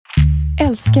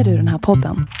Älskar du den här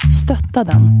podden?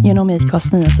 Stötta den genom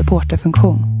IKAs nya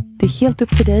supporterfunktion. Det är helt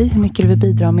upp till dig hur mycket du vill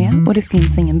bidra med och det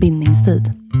finns ingen bindningstid.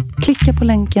 Klicka på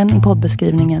länken i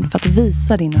poddbeskrivningen för att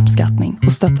visa din uppskattning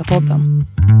och stötta podden.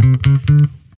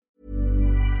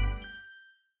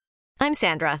 I'm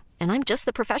Sandra, and I'm just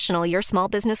the professional your small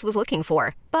business was looking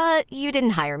for. But you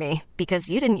didn't hire me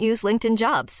because you didn't use LinkedIn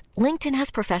Jobs. LinkedIn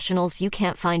has professionals you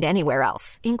can't find anywhere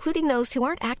else, including those who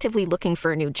aren't actively looking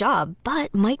for a new job,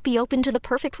 but might be open to the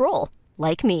perfect role,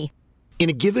 like me. In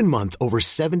a given month, over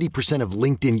 70% of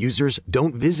LinkedIn users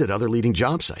don't visit other leading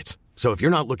job sites. So if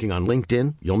you're not looking on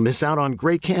LinkedIn, you'll miss out on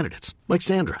great candidates like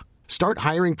Sandra. Start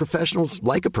hiring professionals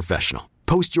like a professional.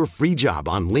 Post your free job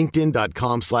on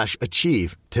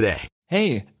linkedin.com/achieve today.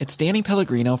 Hey, it's Danny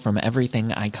Pellegrino from Everything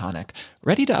Iconic.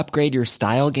 Ready to upgrade your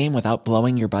style game without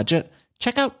blowing your budget?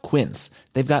 Check out Quince.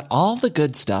 They've got all the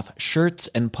good stuff, shirts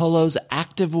and polos,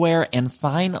 activewear and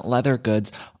fine leather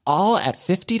goods, all at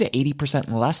 50 to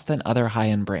 80% less than other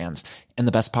high-end brands. And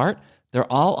the best part? They're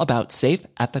all about safe,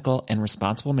 ethical, and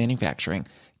responsible manufacturing.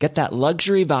 Get that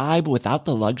luxury vibe without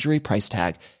the luxury price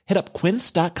tag. Hit up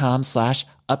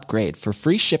quince.com/upgrade for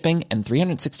free shipping and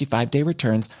 365-day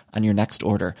returns on your next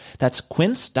order. That's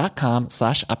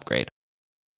quince.com/upgrade.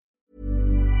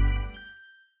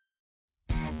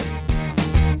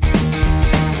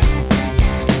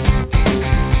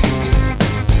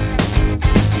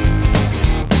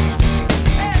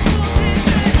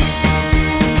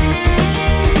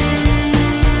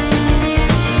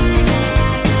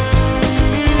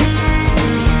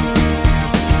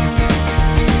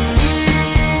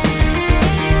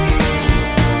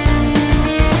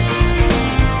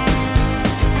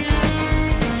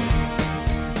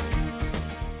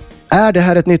 Är det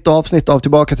här ett nytt avsnitt av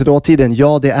Tillbaka till dåtiden?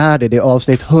 Ja, det är det. Det är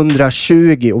avsnitt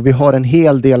 120 och vi har en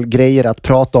hel del grejer att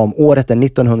prata om. Året är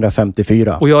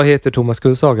 1954. Och jag heter Thomas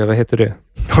Gullsager. Vad heter du?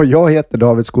 Och jag heter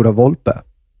David Skoda Volpe.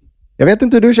 Jag vet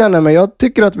inte hur du känner, men jag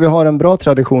tycker att vi har en bra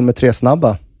tradition med 3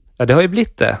 snabba. Ja, det har ju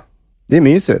blivit det. Det är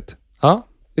mysigt. Ja,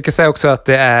 vi kan säga också att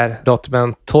det är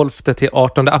datumen 12 till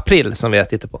 18 april som vi har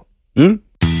tittat på. 3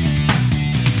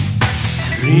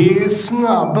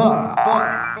 snabba.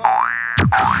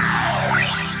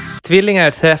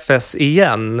 Tvillingar träffas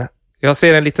igen. Jag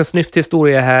ser en liten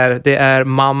snyfthistoria här. Det är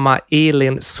mamma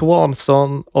Elin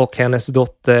Swanson och hennes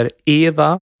dotter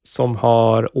Eva som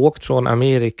har åkt från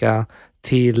Amerika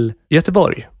till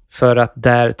Göteborg för att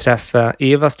där träffa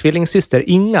Evas tvillingsyster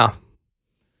Inga.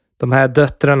 De här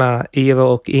döttrarna, Eva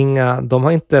och Inga, de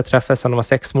har inte träffats sedan de var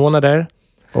 6 månader.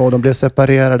 Och de blev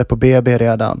separerade på BB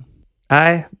redan.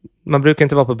 Nej, man brukar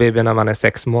inte vara på BB när man är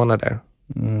 6 månader.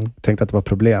 Tänkte att det var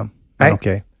problem. Nej.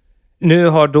 Okej. Nu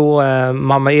har då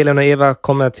mamma Elin och Eva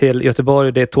kommit till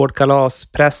Göteborg. Det är tårtkalas,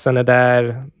 pressen är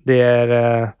där. Det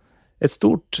är ett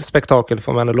stort spektakel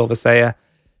får man lov att säga.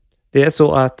 Det är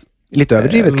så att lite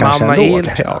överdrivet kanske mamma ändå.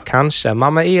 Elin, ja, kanske.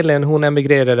 Mamma Elin, hon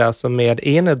emigrerade alltså med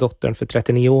ena dottern för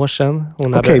 39 år sedan.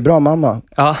 Okej, bra mamma.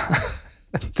 Ja,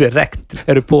 direkt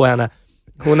är du på henne.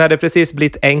 Hon hade precis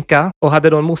blivit änka och hade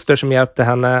då en moster som hjälpte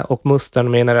henne och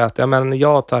mostern menade att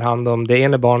jag tar hand om det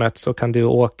ena barnet så kan du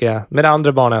åka med det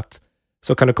andra barnet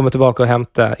så kan du komma tillbaka och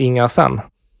hämta Inga sen.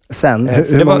 Sen?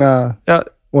 Hur många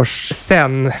års...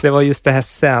 Sen, det var just det här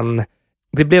sen.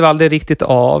 Det blev aldrig riktigt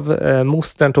av.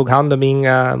 Mostern tog hand om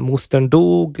Inga, mostern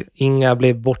dog, Inga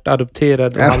blev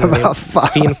bortadopterad och hade en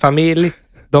fin familj.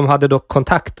 De hade dock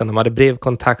kontakten, de hade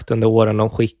brevkontakt under åren, de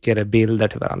skickade bilder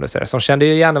till varandra. Så de kände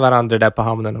ju igen varandra där på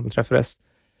hamnen när de träffades.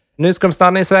 Nu ska de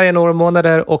stanna i Sverige några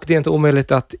månader och det är inte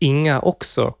omöjligt att Inga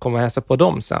också kommer att hälsa på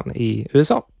dem sen i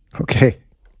USA. Okej.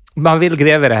 Man vill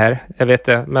gräva det här, jag vet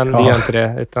det, men vi gör inte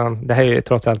det. Utan det här är ju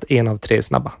trots allt 1 av 3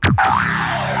 snabba.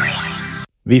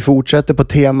 Vi fortsätter på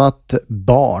temat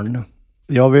barn.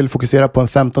 Jag vill fokusera på en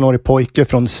 15-årig pojke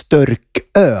från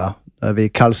Störkö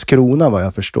vid Karlskrona vad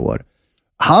jag förstår.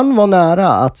 Han var nära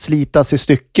att slitas i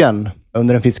stycken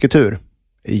under en fisketur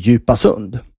i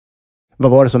Djupasund.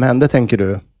 Vad var det som hände tänker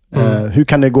du? Hur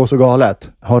kan det gå så galet?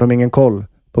 Har de ingen koll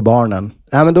på barnen?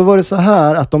 Men då var det så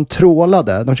här att de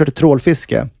trålade. De körde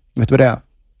trålfiske. Vet du vad det är?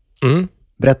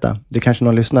 Berätta. Det är kanske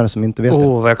någon lyssnare som inte vet det.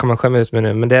 Vad jag kommer skämma ut mig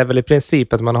nu. Men det är väl i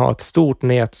princip att man har ett stort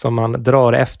nät som man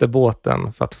drar efter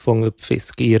båten för att fånga upp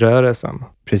fisk i rörelsen.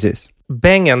 Precis.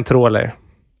 Bängen trålar.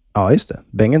 Ja, just det.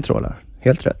 Bängen trålar.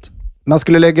 Helt rätt. Man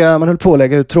höll på att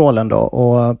lägga ut trålen då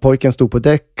och pojken stod på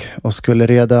däck och skulle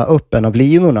reda upp en av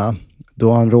linorna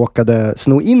då han råkade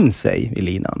sno in sig i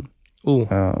linan.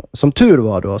 Som tur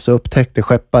var då så upptäckte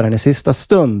skepparen i sista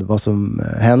stund vad som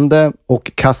hände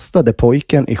och kastade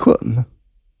pojken i sjön.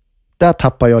 Där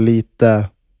tappar jag lite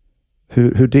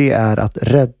hur det är att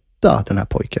rädda den här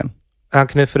pojken. Han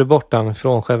knuffade bort den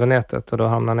från själva nätet och då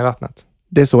hamnade han i vattnet.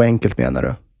 Det är så enkelt menar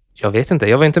du? Jag vet inte,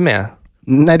 jag var inte med.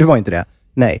 Nej, du var inte det.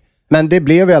 Nej. Men det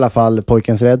blev i alla fall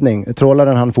pojkens räddning.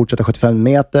 Trålaren hann fortsätta 75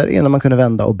 meter innan man kunde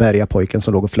vända och bärga pojken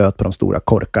som låg och flöt på de stora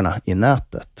korkarna i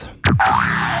nätet.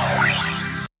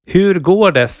 Hur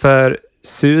går det för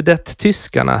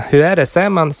Sudettyskarna? Hur är det? Säger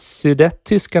man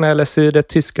Sudettyskarna eller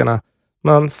Sudettyskarna?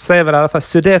 Man säger väl i alla fall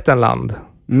Sudetenland.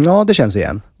 Ja, det känns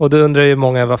igen. Och då undrar ju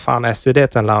många, vad fan är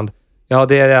Sudetenland? Ja,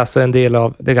 det är alltså en del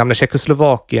av det gamla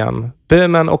Tjeckoslovakien.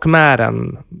 Böhmen och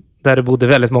Mähren, där det bodde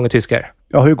väldigt många tyskar.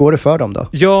 Ja, hur går det för dem då?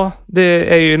 Ja,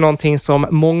 det är ju någonting som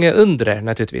många undrar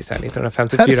naturligtvis här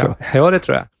 1954. Är det så? Ja, det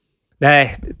tror jag.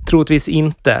 Nej, troligtvis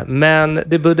inte. Men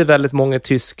det bodde väldigt många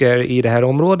tyskar i det här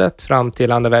området fram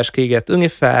till andra världskriget.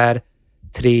 Ungefär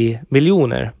 3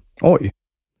 miljoner. Oj.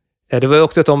 Det var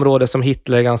också ett område som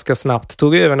Hitler ganska snabbt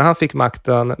tog över när han fick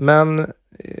makten. Men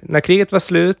när kriget var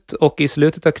slut och i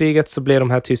slutet av kriget så blev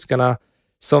de här tyskarna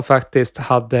som faktiskt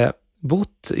hade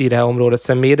bott i det här området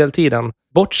sedan medeltiden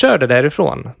bortkörda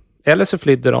därifrån. Eller så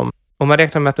flydde de. Och man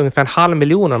räknar med att ungefär 500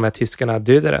 000 av de här tyskarna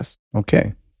dödades.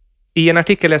 Okej. I en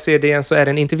artikel jag ser DN så är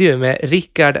det en intervju med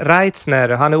Richard Reitzner.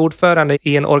 Han är ordförande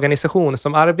i en organisation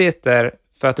som arbetar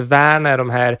för att värna de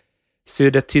här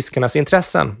sudetyskarnas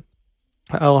intressen.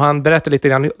 Och han berättar lite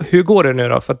grann, hur går det nu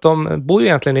då? För att de bor ju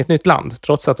egentligen i ett nytt land,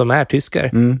 trots att de är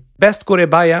tyskar. Bäst går det i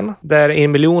Bayern, där 1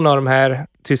 miljon av de här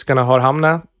tyskarna har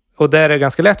hamnat. Och där är det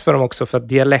ganska lätt för dem också, för att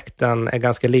dialekten är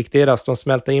ganska lik deras. De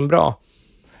smälter in bra.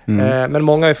 Men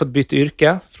många har ju fått byta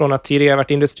yrke. Från att tidigare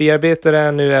varit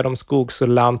industriarbetare, nu är de skogs- och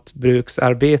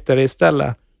lantbruksarbetare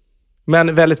istället.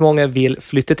 Men väldigt många vill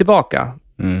flytta tillbaka.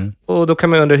 Och då kan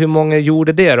man undra, hur många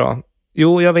gjorde det då?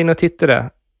 Jo, jag var inne och tittade.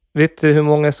 Vet du hur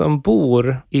många som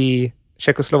bor i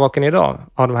Tjeckoslovakien idag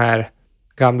av de här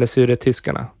gamla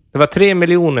sudetyskarna? Det var 3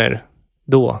 miljoner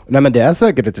då. Nej, men det är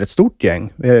säkert ett rätt stort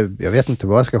gäng. Jag vet inte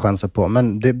vad jag ska chansa på,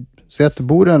 men det säger att det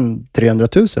bor en 300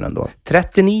 000 ändå.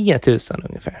 39 000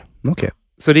 ungefär. Okej.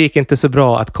 Så det gick inte så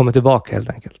bra att komma tillbaka helt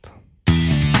enkelt.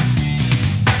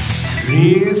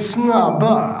 Vi är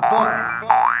snabba.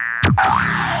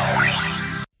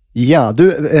 Ja,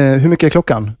 du, hur mycket är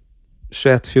klockan?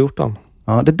 21:14.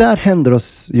 Ja, det där händer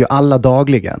oss ju alla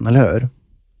dagligen, eller hur?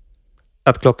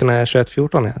 Att klockan är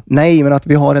 21:14, ja. Nej, men att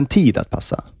vi har en tid att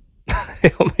passa.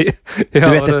 Du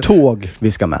vet, ett tåg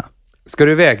vi ska med. Ska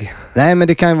du iväg? Nej, men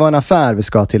det kan ju vara en affär vi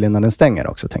ska till innan den stänger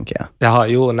också, tänker jag. Jaha,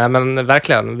 jo, nej men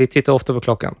verkligen. Vi tittar ofta på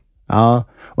klockan. Ja,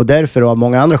 och därför av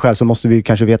många andra skäl så måste vi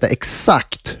kanske veta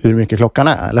exakt hur mycket klockan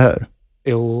är, eller hur?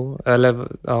 Jo, eller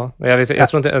ja. Jag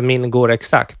tror inte att min går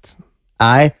exakt.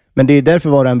 Nej, men det är därför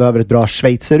var den behöver ett bra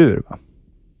schweizerur, va?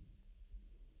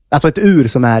 Alltså ett ur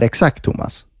som är exakt,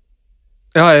 Thomas.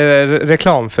 Ja, är det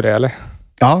reklam för det, eller?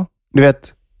 Ja, du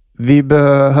vet, vi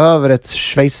behöver ett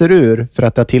schweizerur för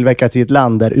att det har tillverkats i ett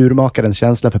land där urmakarens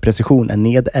känsla för precision är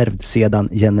nedärvd sedan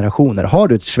generationer. Har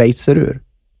du ett schweizerur?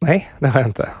 Nej, det har jag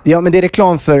inte. Ja, men det är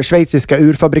reklam för schweiziska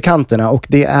urfabrikanterna och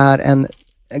det är en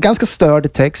ganska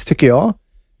störd text, tycker jag.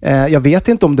 Jag vet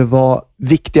inte om det var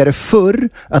viktigare förr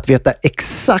att veta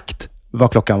exakt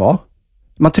vad klockan var.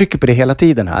 Man trycker på det hela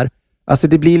tiden här. Alltså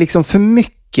det blir liksom för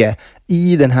mycket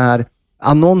i den här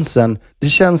annonsen. Det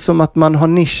känns som att man har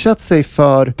nischat sig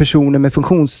för personer med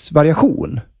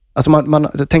funktionsvariation. Alltså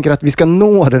man tänker att vi ska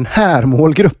nå den här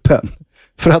målgruppen.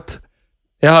 För att...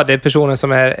 Ja, det är personer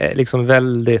som är liksom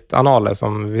väldigt anala,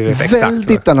 som vi vet exakt.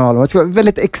 Väldigt anala. Man ska vara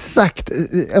väldigt exakt.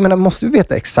 Jag menar, måste vi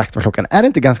veta exakt vad klockan är? Är det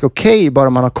inte ganska okej bara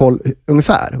man har koll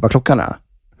ungefär vad klockan är?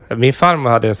 Min farmor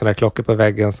hade en sån här klocka på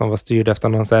väggen som var styrd efter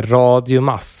någon sån här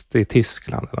radiomast i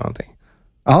Tyskland eller någonting.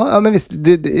 Ja, men visst.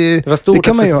 Det var stort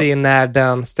att få se när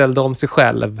den ställde om sig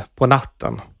själv på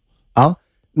natten. Ja,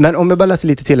 men om jag bara läser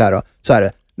lite till här då. Så är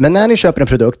det. Men när ni köper en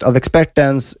produkt av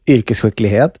expertens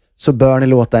yrkesskicklighet så bör ni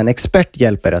låta en expert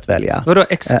hjälpa er att välja. Vadå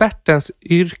expertens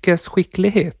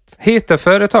yrkesskicklighet? Heter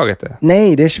företaget det?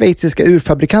 Nej, det är schweiziska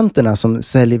urfabrikanterna som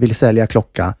vill sälja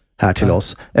klocka här till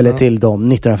oss. Eller till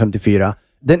dem 1954.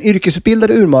 Den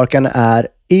yrkesutbildade urmakaren är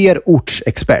er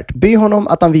ortsexpert. Be honom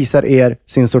att han visar er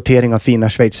sin sortering av fina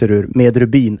schweizerur med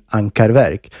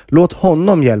rubinankarverk. Låt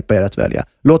honom hjälpa er att välja.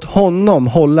 Låt honom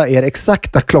hålla er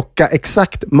exakta klocka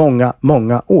exakt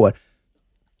många år.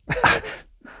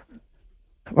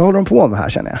 Vad håller de på med här,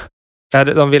 känner jag?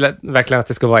 Ja, de vill verkligen att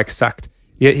det ska vara exakt.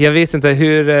 Jag vet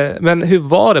inte men hur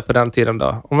var det på den tiden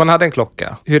då? Om man hade en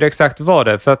klocka, hur exakt var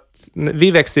det? För att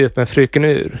vi växte upp med en fröken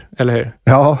ur, eller hur?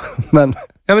 Ja, men...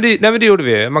 Ja, men det gjorde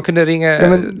vi. Man kunde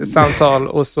ringa samtal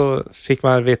och så fick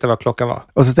man veta vad klockan var.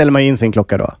 Och så ställer man in sin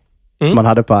klocka då. Som man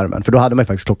hade på armen. För då hade man ju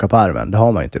faktiskt klocka på armen. Det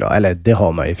har man ju inte idag. Eller det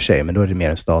har man ju i och för sig, men då är det mer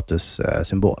en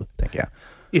statussymbol, tänker jag.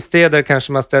 I städer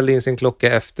kanske man ställde in sin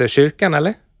klocka efter kyrkan,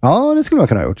 eller? Ja, det skulle man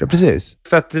kunna ha gjort, ja, precis.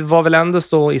 För att det var väl ändå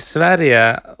så i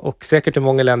Sverige och säkert i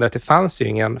många länder att det fanns ju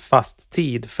ingen fast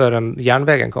tid förrän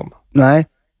järnvägen kom. Nej.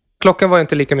 Klockan var ju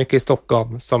inte lika mycket i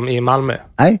Stockholm som i Malmö.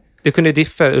 Nej. Det kunde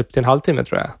diffa upp till en halvtimme,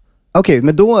 tror jag. Okej,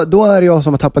 men då är det jag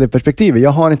som har tappat det perspektivet.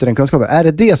 Jag har inte den kunskapen. Är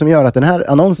det som gör att den här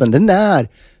annonsen,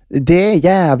 det är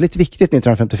jävligt viktigt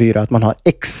 1954 att man har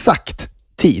exakt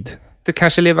tid? Det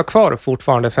kanske lever kvar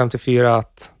fortfarande 54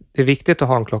 att det är viktigt att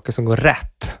ha en klocka som går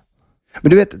rätt. Men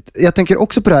du vet, jag tänker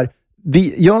också på det här.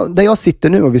 Där jag sitter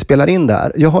nu och vi spelar in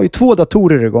där. Jag har ju 2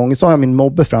 datorer igång. Så har jag min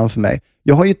mobbe framför mig.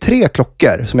 Jag har ju 3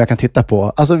 klockor som jag kan titta på.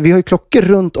 Alltså vi har ju klockor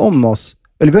runt om oss.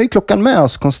 Eller vi har ju klockan med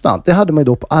oss konstant. Det hade man ju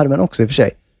då på armen också i och för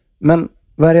sig. Men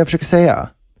vad är det jag försöker säga?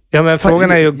 Ja, men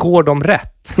frågan är ju, går de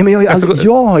rätt? Ja, men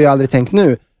jag har ju aldrig tänkt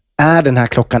nu, är den här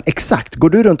klockan exakt? Går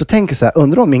du runt och tänker så här,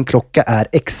 undrar om min klocka är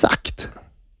exakt?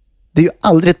 Det är ju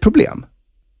aldrig ett problem.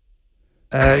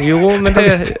 Jo, men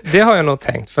det har jag nog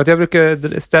tänkt. För att jag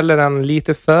brukar ställa den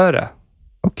lite före.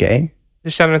 Okej.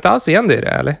 Du känner inte alls igen det i det,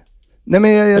 eller? Nej,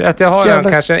 men att jag har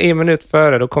den kanske 1 minut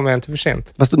före, då kommer jag inte för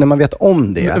sent. Fast när man vet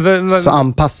om det så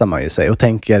anpassar man ju sig och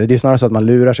tänker, det är snarare så att man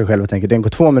lurar sig själv och tänker, den går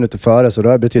 2 minuter före, så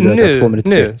då betyder det att jag har 2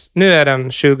 minuter till. Nu är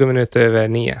den 20 minuter över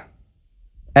 9.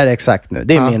 Är det exakt nu?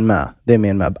 Det är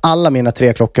min med. Alla mina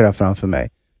 3 klockor här framför mig,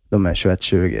 de är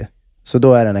 21:20. Så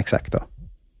då är den exakt då.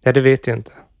 Ja, det vet jag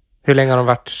inte. Hur länge har de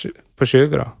varit på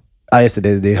 20 då? Ja, just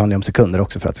det handlar om sekunder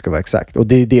också för att det ska vara exakt. Och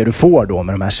det är det du får då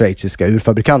med de här schweiziska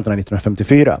urfabrikanterna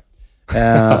 1954.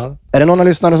 Är det någon av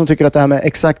lyssnarna som tycker att det här med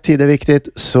exakt tid är viktigt,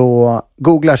 så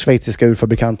googla schweiziska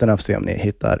urfabrikanterna för att se om ni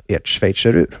hittar ert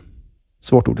schweizerur.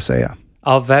 Svårt ord att säga.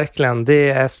 Ja, verkligen. Det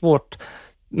är svårt.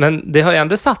 Men det har ju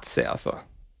ändå satt sig alltså.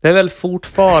 Det är väl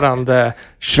fortfarande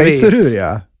schweizerur,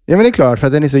 ja. Ja, men det är klart, för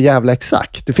att den är så jävla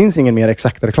exakt. Det finns ingen mer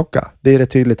exaktare klocka. Det är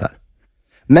rätt tydligt här.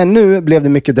 Men nu blev det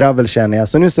mycket dravel, känner jag.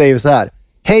 Så nu säger vi så här: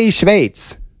 hej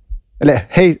Schweiz! Eller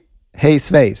hej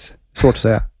Schweiz. Svårt att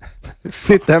säga.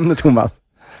 Nytt ämne, Thomas.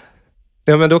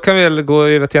 Ja, men då kan vi väl gå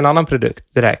över till en annan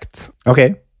produkt direkt.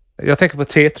 Okej. Jag tänker på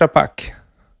Tetra Pak.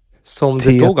 Som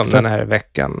det stod om den här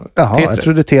veckan. Jaha, Tetra. Jag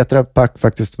trodde Tetra Pak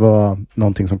faktiskt var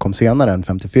någonting som kom senare än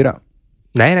 54.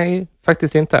 Nej,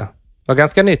 faktiskt inte. Det var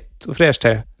ganska nytt och fräscht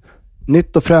här.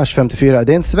 Nytt och fräscht 54.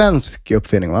 Det är en svensk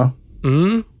uppfinning, va?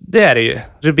 Det är det ju.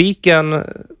 Rubriken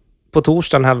på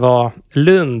torsdagen här var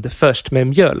Lund först med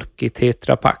mjölk i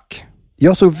Tetra Pak.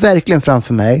 Jag såg verkligen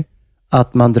framför mig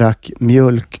att man drack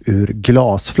mjölk ur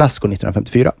glasflaskor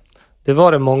 1954. Det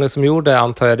var det många som gjorde,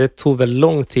 antar jag. Det tog väl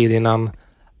lång tid innan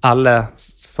alla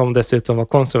som dessutom var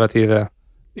konservativa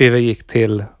övergick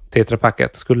till Tetra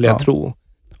Paket, skulle jag tro.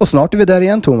 Och snart är vi där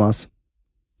igen, Thomas.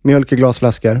 Mjölk i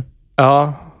glasflaskor.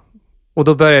 Ja, och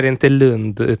då började det inte i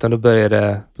Lund, utan då började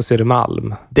det på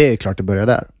Södermalm. Det är klart det börjar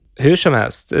där. Hur som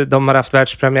helst, de har haft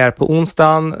världspremiär på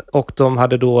onsdagen och de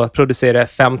hade då producerat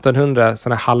 1500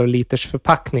 sådana halvliters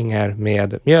förpackningar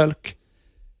med mjölk.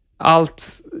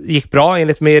 Allt gick bra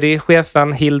enligt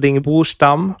mejerichefen Hilding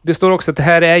Borstam. Det står också att det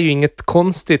här är ju inget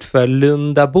konstigt för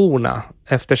Lundaborna,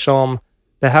 eftersom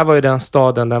det här var ju den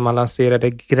staden där man lanserade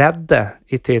grädde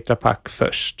i Tetra Pak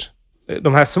först.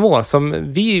 De här små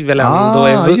som vi väl ändå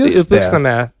är uppvuxna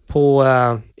med på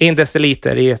 1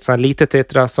 deciliter i ett sånt litet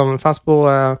Tetra som fanns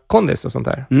på Kondis och sånt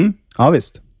där. Ja,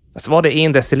 visst. Alltså var det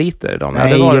 1 deciliter då?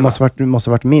 Nej, det måste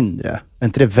varit mindre. Är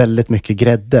inte det väldigt mycket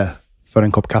grädde för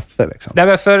en kopp kaffe liksom? Nej,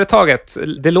 men företaget,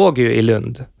 det låg ju i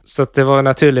Lund. Så att det var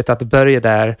naturligt att börja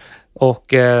där. Och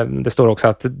det står också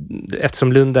att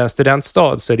eftersom Lund är en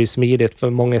studentstad så är det smidigt för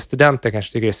många studenter,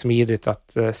 kanske tycker det är smidigt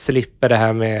att slippa det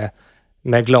här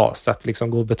med glas. Att liksom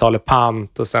gå och betala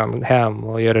pant och sen hem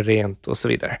och göra rent och så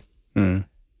vidare.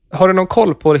 Har du någon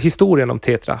koll på historien om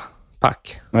Tetra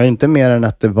Pak? Nej, inte mer än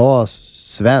att det var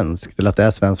svenskt, eller att det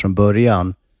är svenskt från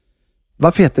början.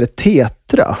 Varför heter det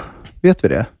Tetra? Vet vi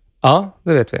det? Ja,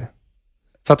 det vet vi.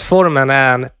 För att formen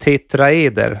är en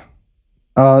tetraeder.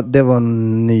 Ja, det var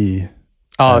en ny.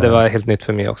 Ja, det var helt nytt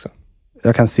för mig också.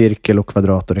 Jag kan cirkel och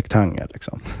kvadrat och rektangel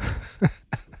liksom.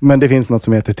 Men det finns något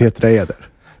som heter tetraeder.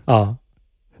 Ja.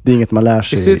 Det är inget man lär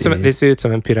sig. Det ser ut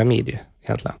som en pyramid ju,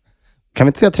 egentligen. Kan vi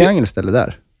inte säga triangel istället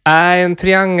där? Nej, en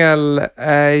triangel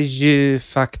är ju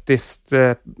faktiskt...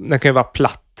 Den kan ju vara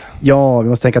platt. Ja, vi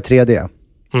måste tänka 3D.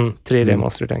 3D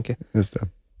måste du tänka. Just det.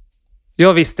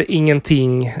 Jag visste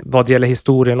ingenting vad gäller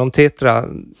historien om Tetra.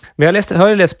 Men jag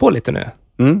har läst på lite nu.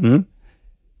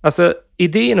 Alltså,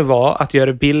 idén var att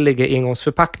göra billiga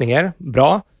engångsförpackningar.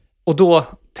 Bra. Och då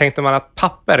tänkte man att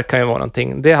papper kan ju vara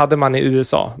någonting. Det hade man i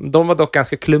USA. De var dock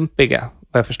ganska klumpiga,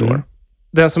 vad jag förstår.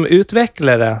 Den som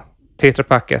utvecklade Tetra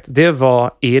Packet, det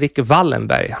var Erik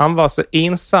Wallenberg. Han var så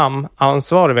ensam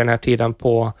ansvarig vid den här tiden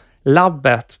på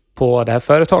labbet på det här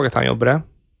företaget han jobbade.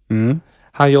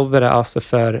 Han jobbade alltså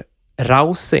för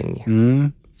Rausing.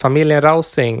 Familjen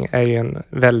Rausing är ju en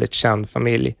väldigt känd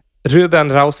familj.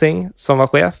 Ruben Rausing, som var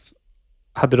chef,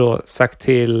 hade då sagt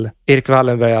till Erik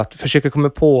Wallenberg att försöka komma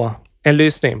på en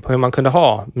lösning på hur man kunde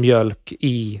ha mjölk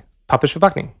i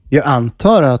pappersförpackning. Jag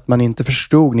antar att man inte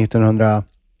förstod 1900...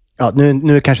 Ja,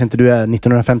 nu kanske inte du är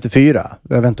 1954.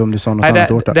 Jag vet inte om du sa något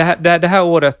annat årtal. Det här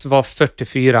året var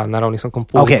 44 när de liksom kom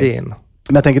på idén.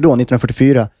 Men jag tänker då,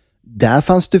 1944, där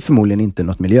fanns det förmodligen inte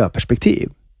något miljöperspektiv.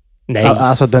 Nej.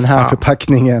 Alltså den här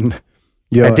förpackningen...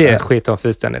 Nej, det skiter de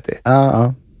fullständigt i.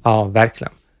 Ja,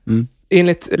 verkligen.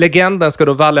 Enligt legenden ska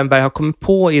då Wallenberg ha kommit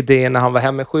på idén när han var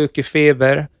hemma sjuk i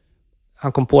feber.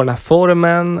 Han kom på den här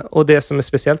formen, och det som är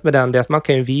speciellt med den är att man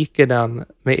kan ju vika den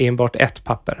med enbart ett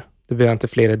papper. Det behöver inte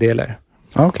flera delar.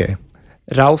 Okej.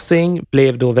 Rausing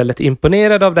blev då väldigt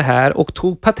imponerad av det här och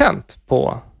tog patent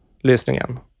på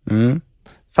lösningen.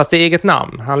 Fast det är eget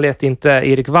namn. Han lät inte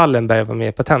Erik Wallenberg vara med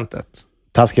i patentet.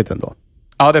 Taskigt ändå.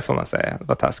 Ja, det får man säga. Det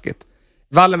var taskigt.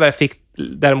 Wallenberg fick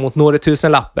däremot några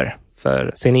tusen lappar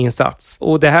för sin insats.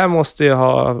 Och det här måste ju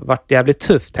ha varit jävligt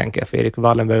tufft, tänker jag, för Erik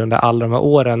Wallenberg under alla de här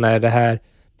åren när det här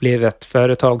blev ett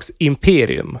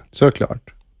företagsimperium.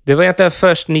 Såklart. Det var egentligen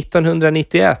först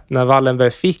 1991 när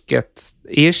Wallenberg fick ett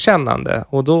erkännande,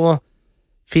 och då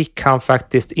fick han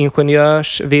faktiskt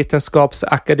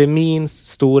Ingenjörsvetenskapsakademins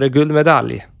stora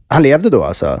guldmedalj. Han levde då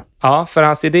alltså? Ja, för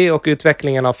hans idé och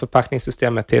utvecklingen av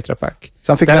förpackningssystemet Tetra Pak.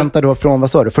 Så han fick vänta då från,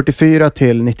 vad sa du, 44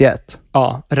 till 91?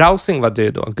 Ja, Rausing var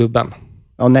död då, gubben.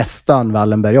 Ja, nästan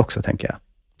Wallenberg också, tänker jag.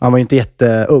 Han var ju inte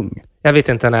jätteung. Jag vet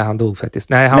inte när han dog faktiskt.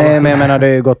 Nej, men jag menar, det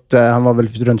är gått, han var väl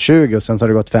runt 20 och sen så har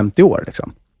det gått 50 år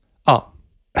liksom. Ja.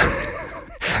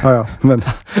 ja, men...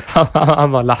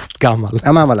 han var lastgammal.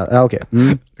 Ja, men han var okej.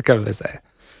 Det kan vi väl säga.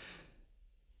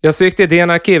 Jag sökte i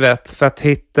DN-arkivet för att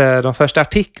hitta de första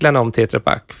artiklarna om Tetra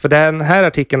Pak. För den här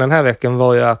artikeln den här veckan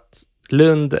var ju att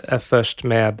Lund är först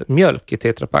med mjölk i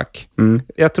Tetra Pak.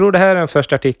 Jag tror det här är den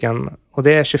första artikeln, och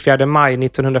det är 24 maj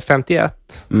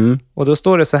 1951. Och då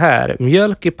står det så här: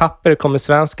 mjölk i papper kommer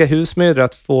svenska husmödrar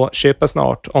att få köpa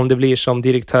snart om det blir som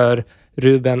direktör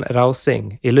Ruben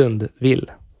Rausing i Lund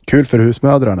vill. Kul för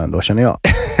husmödrarna ändå, känner jag.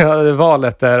 Ja, det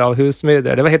valet där av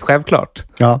husmödrar, det var helt självklart.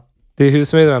 Ja. Det är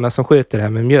husmödrarna som sköter det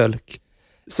här med mjölk.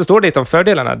 Så står det lite om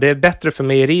fördelarna. Det är bättre för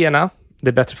mejerierna. Det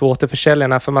är bättre för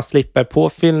återförsäljarna, för man slipper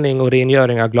påfyllning och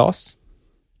rengöring av glas.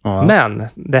 Ja. Men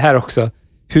det här också.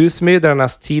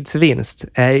 Husmödrarnas tidsvinst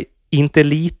är inte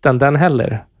liten den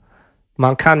heller.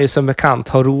 Man kan ju som bekant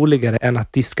ha roligare än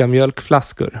att diska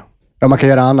mjölkflaskor. Ja, man kan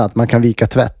göra annat. Man kan vika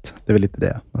tvätt. Det är väl lite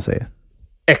det man säger.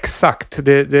 Exakt.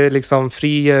 Det liksom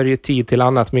frigör ju tid till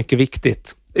annat mycket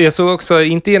viktigt. Jag såg också,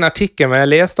 inte i en artikel, men jag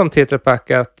läste om Tetra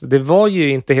Pak att det var ju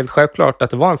inte helt självklart att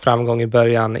det var en framgång i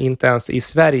början, inte ens i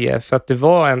Sverige, för att det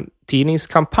var en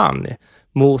tidningskampanj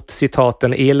mot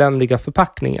citaten eländiga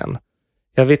förpackningen.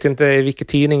 Jag vet inte vilka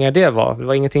tidningar det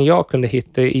var ingenting jag kunde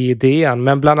hitta i DN,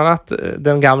 men bland annat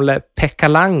den gamla Pekka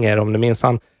Langer, om du minns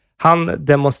han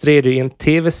demonstrerade i en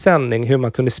tv-sändning hur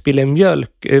man kunde spilla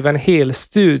mjölk över en hel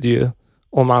studio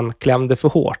om man klämde för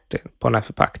hårt på den här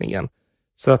förpackningen.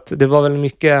 Så att det var väl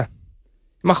mycket...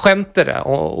 Man skämtade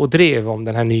och drev om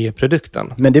den här nya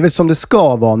produkten. Men det är väl som det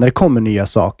ska vara när det kommer nya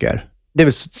saker. Det är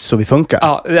väl så vi funkar.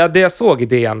 Ja, det jag såg i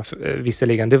DN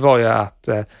visserligen, det var ju att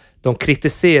de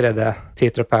kritiserade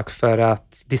Tetra Pak för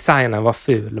att designen var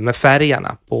ful med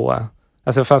färgerna på...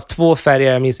 Alltså det fanns 2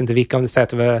 färger, jag minns inte vilka, om det säger att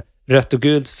det var rött och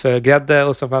gult för grädde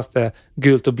och så fanns det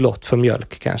gult och blått för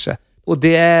mjölk kanske. Och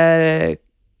det är...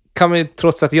 kan man ju,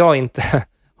 trots att jag inte...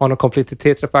 har någon komplett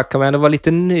Tetra Pak, kan man ändå vara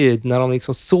lite nöjd när de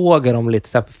liksom sågar dem lite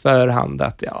så här på förhand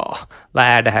att ja, vad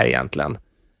är det här egentligen?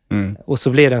 Och så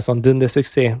blev det en sån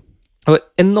dundersuccé. Det var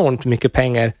enormt mycket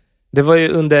pengar. Det var ju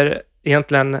under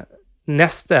egentligen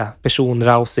nästa person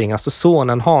Rausing, alltså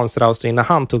sonen Hans Rausing, när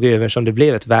han tog över som det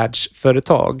blev ett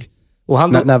världsföretag. Och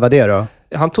han när var det då?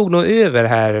 Han tog nog över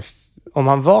här, om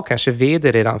han var kanske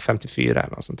vd redan 54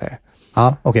 eller något sånt här.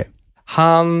 Ja, okej.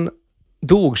 Han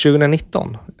dog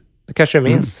 2019. Det kanske du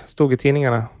minns, stod i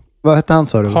tidningarna. Vad hette han,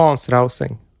 sa du? Hans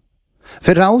Rausing.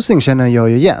 För Rausing känner jag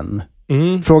ju igen.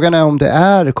 Frågan är om det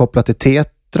är kopplat till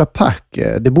Tetra Pak.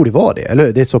 Det borde vara det,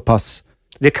 eller det är så pass...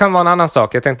 Det kan vara en annan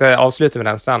sak. Jag tänkte avsluta med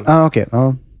den sen. Okej.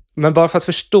 Men bara för att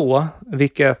förstå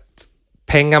vilket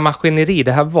pengamaskineri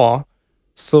det här var,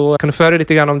 så kan du föra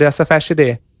lite grann om deras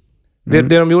affärsidé. Det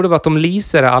de gjorde var att de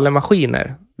leasade alla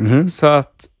maskiner. Så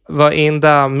att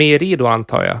varenda mejeri då,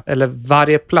 antar jag, eller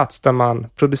varje plats där man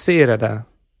producerade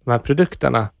de här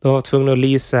produkterna. De var tvungna att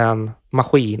leasa en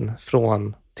maskin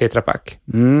från Tetra Pak.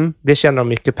 Det tjänar de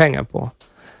mycket pengar på.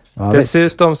 Ja,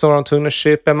 dessutom så var de tvungna att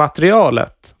köpa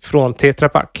materialet från Tetra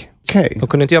Pak. Okay. De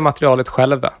kunde inte göra materialet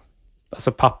själva.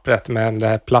 Alltså pappret med den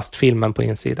där plastfilmen på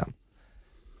insidan.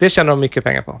 Det tjänar de mycket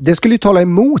pengar på. Det skulle ju tala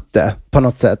emot det på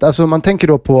något sätt. Alltså man tänker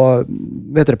då på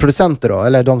producenter då,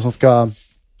 eller de som ska,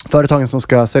 företagen som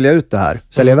ska sälja ut det här,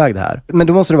 sälja iväg det här. Men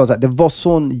då måste det vara så här, det var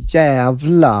sån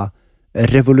jävla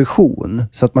revolution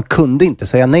så att man kunde inte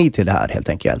säga nej till det här helt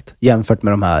enkelt. Jämfört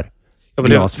med de här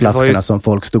glasflaskorna som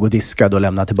folk stod och diskade och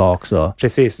lämnade tillbaka. Och...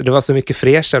 Precis, det var så mycket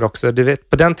fräschare också. Du vet,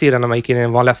 på den tiden när man gick in i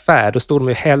en vanlig affär, då stod de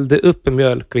och hällde upp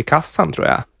mjölk vid kassan tror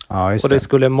jag. Ja, och det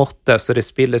skulle måttas och det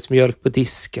spilldes mjölk på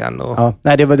disken. Och... Ja,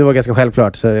 nej, det var ganska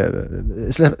självklart. Så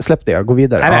släpp det, gå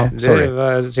vidare. Nej, det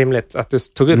var rimligt att du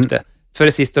tog upp det. För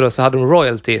det sista då så hade de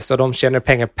royalty, så de tjänar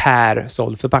pengar per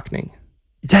såld förpackning.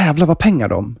 Jävlar vad pengar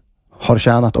de har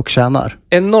tjänat och tjänar.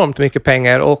 Enormt mycket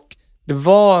pengar, och det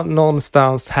var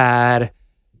någonstans här,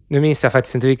 nu minns jag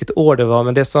faktiskt inte vilket år det var,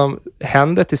 men det som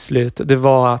hände till slut, det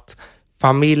var att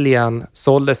familjen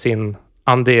sålde sin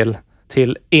andel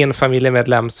till en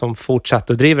familjemedlem som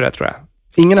fortsatte att driva det, tror jag.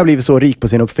 Ingen har blivit så rik på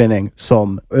sin uppfinning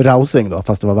som Rausing då,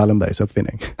 fast det var Wallenbergs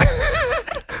uppfinning.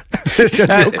 Det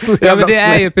känns ju också så men det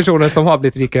är ju personen som har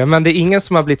blivit rikare, men det är ingen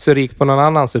som har blivit så rik på någon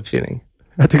annans uppfinning.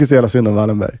 Jag tycker så jävla synd om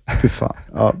Wallenberg. Fy fan.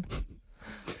 Ja.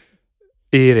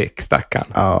 Erik, stackarn.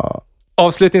 Ja.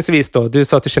 Avslutningsvis då, du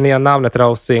sa att du känner igen namnet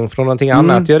Rausing från någonting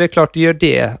annat. Ja, det är klart du gör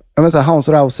det. Ja, men så här, Hans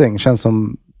Rausing känns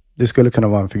som det skulle kunna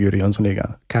vara en figur i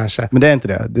Jönssonligan. Kanske. Men det är inte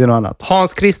det. Det är något annat.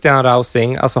 Hans Christian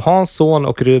Rausing, alltså Hans son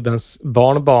och Rubens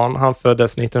barnbarn, han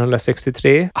föddes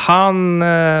 1963. Han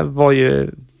var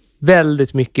ju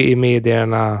väldigt mycket i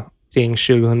medierna kring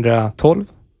 2012,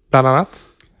 bland annat.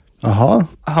 Aha.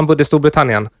 Han bodde i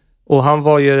Storbritannien. Och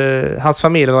hans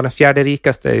familj var den 4:e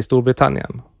rikaste i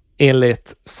Storbritannien,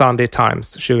 enligt Sunday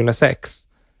Times 2006.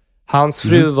 Hans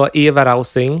fru var Eva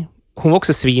Rausing. Hon var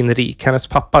också svinrik. Hennes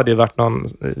pappa hade ju varit någon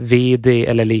vd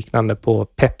eller liknande på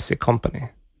Pepsi Company.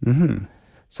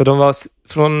 Så de var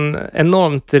från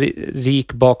enormt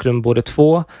rik bakgrund båda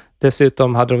två.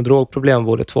 Dessutom hade de drogproblem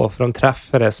båda två, för de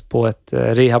träffades på ett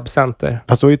rehabcenter.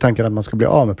 Fast då är ju tanken att man ska bli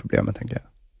av med problemet, tänker jag.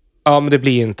 Ja, men det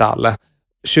blir ju inte alla.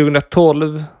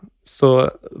 2012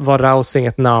 så var Rausing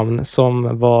ett namn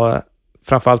som var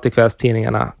framförallt i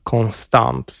kvällstidningarna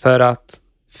konstant, för att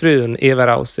frun Eva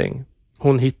Rausing,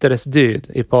 hon hittades död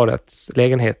i parets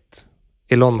lägenhet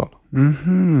i London.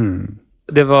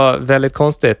 Det var väldigt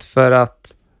konstigt, för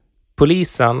att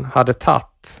polisen hade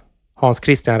tagit Hans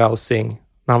Christian Rausing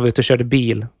när han var ute och körde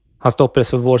bil. Han stoppades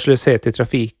för vårdslöshet i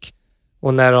trafik,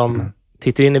 och när de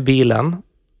tittade in i bilen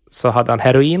så hade han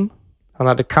heroin, han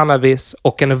hade cannabis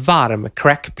och en varm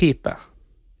crackpipa.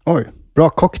 Oj, bra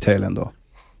cocktail ändå.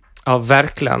 Ja,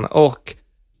 verkligen. Och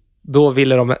då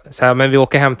ville de säga, men vi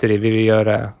åker hem till dig, vi vill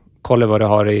kolla vad du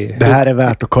har i... Det här är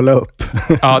värt att kolla upp.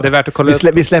 Ja, det är värt att kolla upp.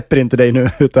 Vi släpper inte dig nu,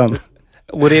 utan...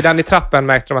 Och redan i trappen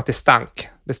märkte de att det stank.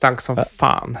 Det stank som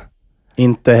fan.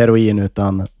 Inte heroin,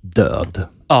 utan död.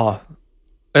 Ja.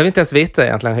 Jag vill inte ens veta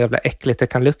egentligen hur jävla äckligt det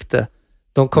kan lukta.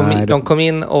 De kom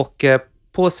in och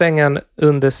på sängen,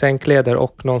 under sängkläder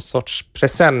och någon sorts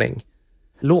presenning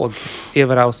låg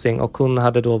Eva Rausing, och hon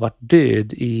hade då varit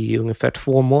död i ungefär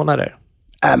 2 månader.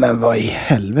 Men vad i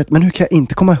helvete? Men hur kan jag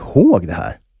inte komma ihåg det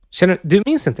här? Du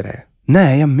minns inte det?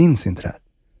 Nej, jag minns inte det här.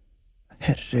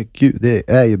 Herregud, det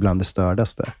är ju bland det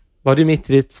stördaste. Var du mitt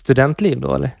i ditt studentliv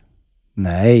då, eller?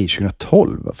 Nej,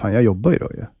 2012. Vad fan, jag jobbar ju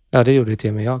då ju. Ja, det gjorde ju till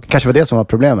och med jag. Kanske var det som var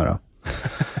problemet då.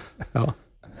 Ja.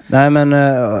 Nej, men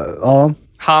ja.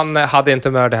 Han hade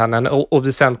inte mördat henne. En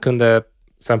obducent kunde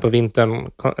sen på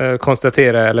vintern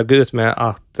konstatera eller gå ut med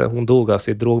att hon dog av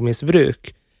sitt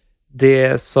drogmissbruk.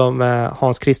 Det som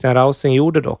Hans Christian Rausing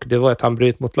gjorde dock, det var att han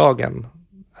bröt mot lagen.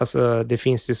 Alltså, det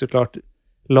finns ju såklart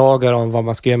lagar om vad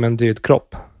man ska göra med en död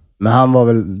kropp. Men han var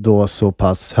väl då så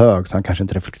pass hög så han kanske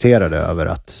inte reflekterade över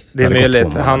att... Det är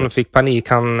möjligt. Han fick panik.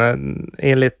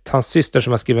 Enligt hans syster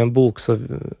som har skrivit en bok, så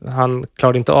han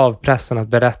klarade inte av pressen att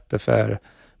berätta för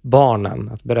barnen,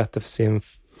 att berätta för sin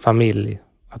familj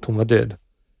att hon var död.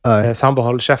 Så han bara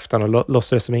höll käften och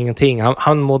låtsades som ingenting.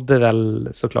 Han mådde väl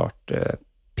såklart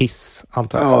piss,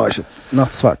 antar jag. Ja,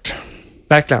 nattsvart.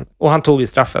 Verkligen. Och han tog ju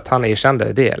straffet. Han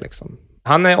erkände det liksom.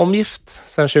 Han är omgift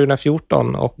sedan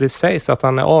 2014 och det sägs att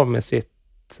han är av med sitt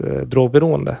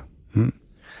drogberoende.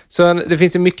 Så det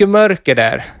finns ju mycket mörker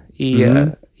där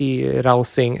i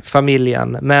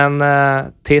Rausing-familjen. Men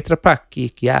Tetra Pak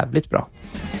gick jävligt bra.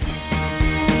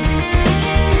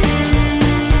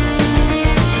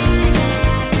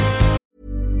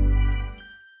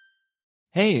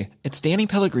 Hey, it's Danny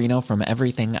Pellegrino from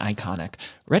Everything Iconic.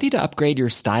 Ready to upgrade your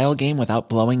style game without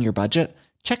blowing your budget?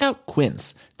 Check out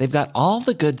Quince. They've got all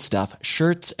the good stuff,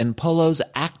 shirts and polos,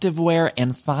 activewear,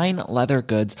 and fine leather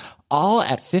goods, all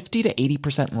at 50 to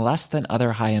 80% less than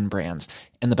other high-end brands.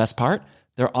 And the best part?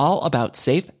 They're all about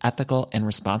safe, ethical, and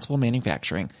responsible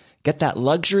manufacturing. Get that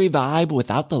luxury vibe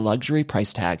without the luxury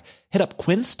price tag. Hit up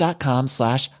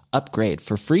quince.com/upgrade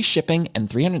for free shipping and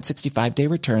 365-day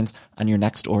returns on your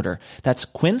next order. That's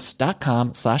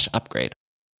quince.com/upgrade.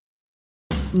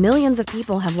 Millions of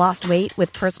people have lost weight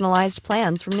with personalized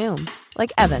plans from Noom.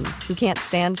 Like Evan, who can't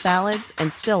stand salads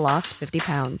and still lost 50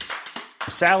 pounds.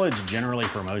 Salads generally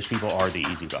for most people are the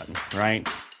easy button, right?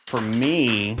 For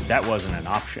me, that wasn't an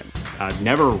option. I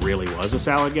never really was a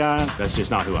salad guy. That's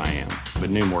just not who I am. But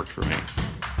Noom worked for me.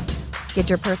 Get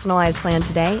your personalized plan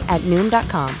today at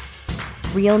Noom.com.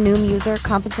 Real Noom user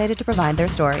compensated to provide their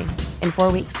story. In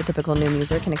 4 weeks, the typical Noom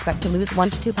user can expect to lose 1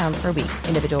 to 2 pounds per week.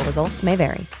 Individual results may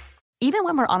vary. Even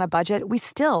when we're on a budget, we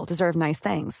still deserve nice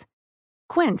things.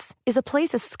 Quince is a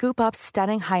place to scoop up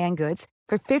stunning high-end goods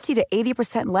for 50 to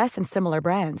 80% less than similar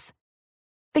brands.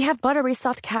 They have buttery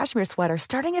soft cashmere sweaters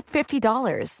starting at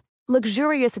 $50,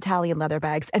 luxurious Italian leather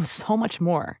bags, and so much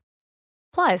more.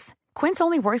 Plus, Quince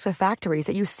only works with factories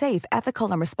that use safe,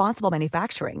 ethical, and responsible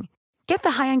manufacturing. Get the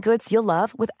high-end goods you'll love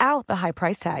without the high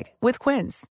price tag with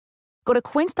Quince. Go to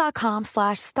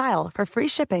quince.com/style for free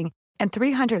shipping and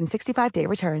 365-day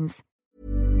returns.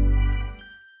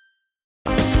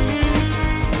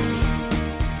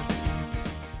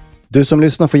 Du som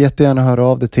lyssnar får jättegärna höra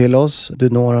av dig till oss. Du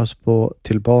når oss på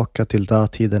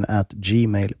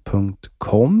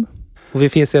tillbakatilldatiden@gmail.com. Och vi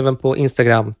finns även på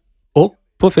Instagram och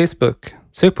på Facebook.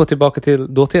 Sök på Tillbaka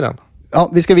till dåtiden. Ja,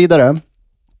 vi ska vidare.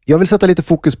 Jag vill sätta lite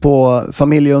fokus på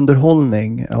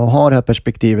familjeunderhållning och ha det här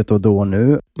perspektivet då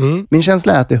nu. Min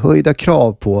känsla är att det är höjda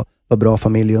krav på vad bra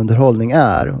familjeunderhållning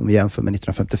är om vi jämför med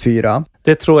 1954.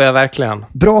 Det tror jag verkligen.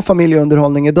 Bra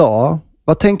familjeunderhållning idag.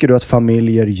 Vad tänker du att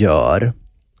familjer gör?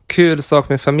 Kul sak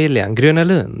med familjen. Gröna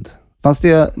Lund. Fanns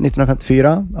det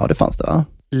 1954? Ja, det fanns det, va?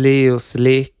 Leos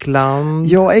lekland.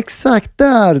 Ja, exakt.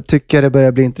 Där tycker jag det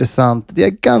börjar bli intressant. Jag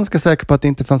är ganska säker på att det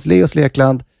inte fanns Leos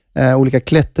lekland, olika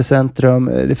klättercentrum,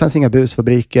 det fanns inga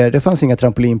busfabriker, det fanns inga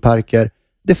trampolinparker.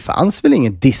 Det fanns väl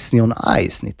ingen Disney on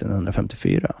Ice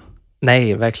 1954?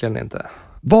 Nej, verkligen inte.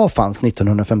 Vad fanns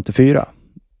 1954?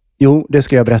 Jo, det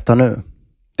ska jag berätta nu.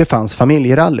 Det fanns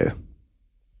familjerally.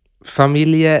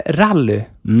 Familjerally?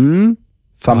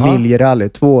 Familjerally.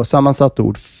 2 sammansatta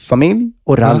ord. Familj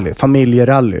och rally.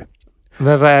 Familjerally.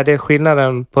 Men vad är det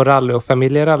skillnaden på rally och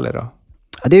familjerally då?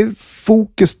 Ja, det är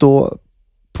fokus då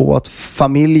på att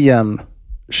familjen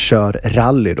kör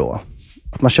rally då.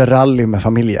 Att man kör rally med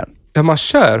familjen. Ja, man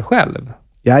kör själv?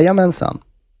 Jajamensan.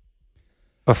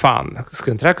 Vad fan,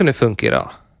 skulle inte det här kunna funka idag?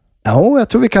 Ja, jag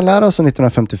tror vi kan lära oss om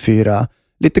 1954.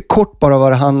 Lite kort bara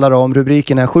vad det handlar om.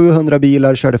 Rubriken är 700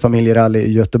 bilar körde familjerally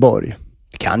i Göteborg.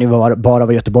 Det kan ju bara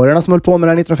vara göteborgarna som höll på med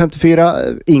det här 1954.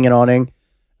 Ingen aning.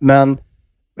 Men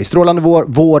i strålande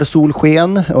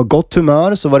vårsolsken och gott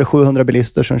humör så var det 700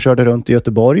 bilister som körde runt i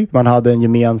Göteborg. Man hade en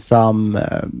gemensam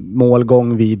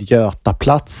målgång vid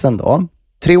Götaplatsen då.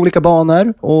 3 olika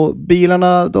banor och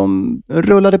bilarna de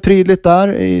rullade prydligt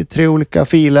där i 3 olika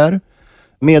filer.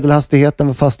 Medelhastigheten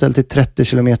var fastställd till 30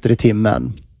 km i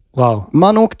timmen. Wow.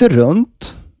 Man åkte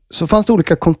runt, så fanns det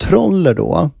olika kontroller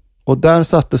då. Och där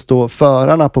sattes då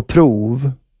förarna på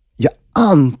prov. Jag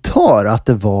antar att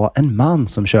det var en man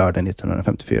som körde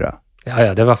 1954.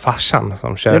 Ja, det var farsan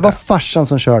som körde. Det var farsan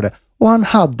som körde. Och han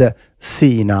hade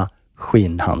sina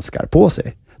skinnhandskar på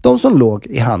sig. De som låg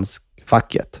i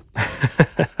handskfacket.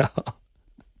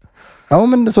 Ja,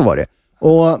 men så var det.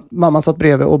 Och mamman satt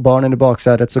bredvid och barnen i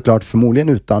baksätet såklart förmodligen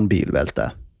utan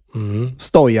bilbälte.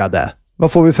 Stojade.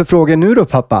 Vad får vi för frågor nu då,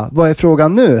 pappa? Vad är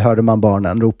frågan nu? Hörde man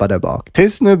barnen ropa där bak.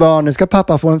 Tyst nu barn, nu ska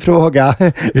pappa få en fråga.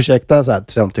 Ursäkta, så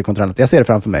här, till kontrollen. Jag ser det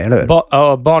framför mig, eller hur?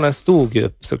 Barnen stod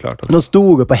upp såklart också. De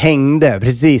stod upp och hängde,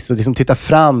 precis. Och liksom tittade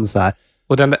fram så här.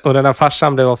 Och den där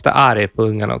farsan blev ofta arg på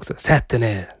ungarna också. Sätt dig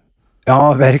ner.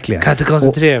 Ja, verkligen. Kan inte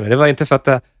koncentrera mig. Det var inte för att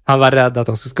han var rädd att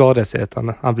de skulle skada sig,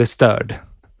 utan han blev störd.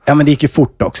 Ja, men det gick ju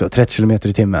fort också. 30 km i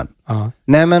timmen.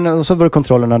 Nej, men och så var det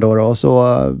kontrollerna då. Och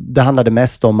så, det handlade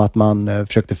mest om att man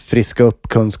försökte friska upp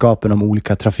kunskapen om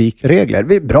olika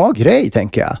trafikregler. Bra grej,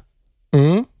 tänker jag.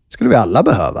 Skulle vi alla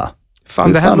behöva. Hur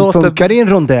fan funkar det i en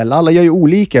rondell? Alla gör ju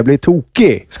olika. Jag blir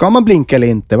tokig. Ska man blinka eller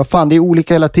inte? Vad fan, det är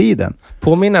olika hela tiden.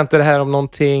 Påminner inte det här om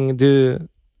någonting du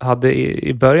hade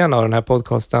i början av den här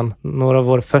podcasten? Några av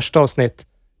våra första avsnitt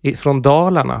från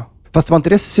Dalarna. Fast var inte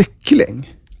det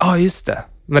cykling? Ja, just det.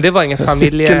 Men det var ingen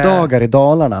familje... Cykeldagar i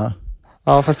Dalarna.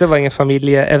 Ja, fast det var ingen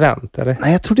familjeevent, eller?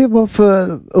 Nej, jag tror det var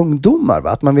för ungdomar, va?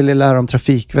 Att man ville lära om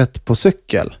trafikvett på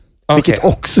cykel. Okay. Vilket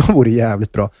också vore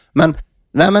jävligt bra.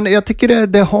 Men jag tycker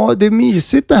det är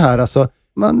mysigt det här. Alltså,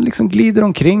 man liksom glider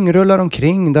omkring, rullar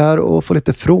omkring där och får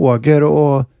lite frågor.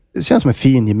 Och det känns som en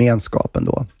fin gemenskap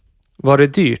ändå. Var det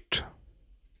dyrt?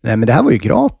 Nej, men det här var ju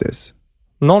gratis.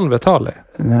 Någon betalade?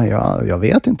 Nej, jag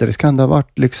vet inte. Det kan ha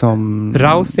varit liksom...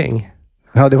 Rausing?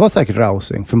 Ja, det var säkert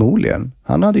Rausing, förmodligen.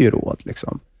 Han hade ju råd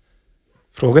liksom.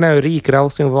 Frågan är hur rik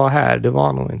Rausing var här. Det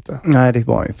var nog inte. Nej, det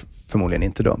var ju förmodligen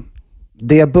inte då.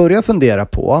 Det jag börjar fundera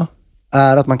på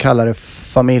är att man kallar det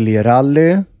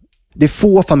familjerally. Det är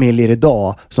få familjer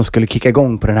idag som skulle kicka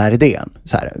igång på den här idén.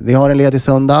 Så här, vi har en ledig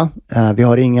söndag. Vi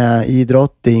har inga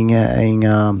idrott, det är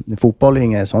inga fotboll,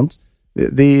 inga sånt.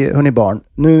 Hörni barn,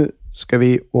 nu ska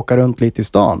vi åka runt lite i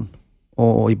stan.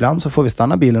 Och ibland så får vi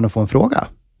stanna bilen och få en fråga.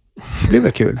 Det blir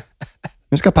väl kul.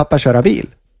 Nu ska pappa köra bil.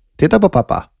 Titta på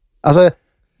pappa. Alltså,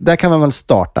 där kan man väl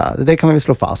starta. Det kan man väl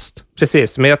slå fast.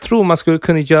 Precis, men jag tror man skulle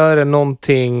kunna göra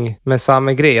någonting med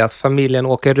samma grej. Att familjen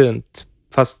åker runt,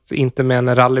 fast inte med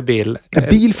en rallybil. Ja,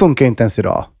 bil funkar inte ens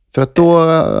idag. För att då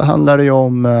handlar det ju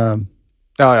om...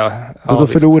 då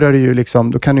förlorar du ju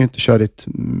liksom... Då kan du ju inte köra ditt...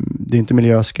 Det är inte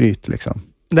miljöskryt liksom.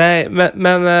 Nej,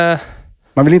 men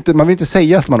Man vill inte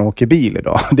säga att man åker bil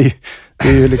idag. Det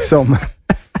är ju liksom...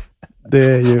 Det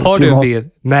är ju har du en bil?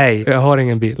 Nej, jag har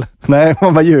ingen bil. Nej,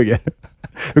 man bara ljuger.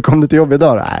 Hur kom du till jobb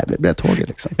idag? Nej, det blev tåget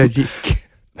liksom. Jag gick.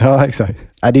 Ja, exakt.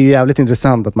 Det är ju jävligt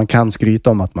intressant att man kan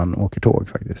skryta om att man åker tåg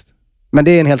faktiskt. Men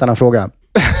det är en helt annan fråga.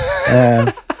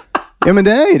 Ja, men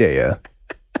det är ju det ju.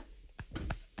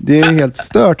 Det är helt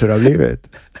stört hur det har blivit.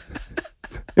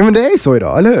 Ja, men det är ju så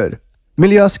idag, eller hur?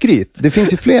 Miljöskryt. Det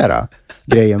finns ju flera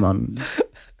grejer man...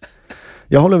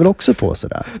 Jag håller väl också på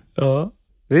sådär. Ja,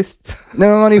 visst. Nej,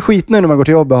 men man är ju skitnöjd när man går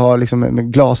till jobbet och har liksom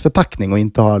en glasförpackning och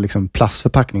inte har liksom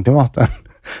plastförpackning till maten.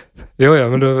 Jo,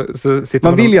 men då så sitter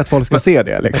man vill ju att folk ska se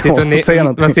det. Liksom.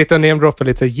 Man sitter och namedroppar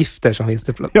lite gifter som finns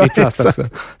i plast också.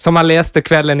 Som man läste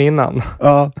kvällen innan.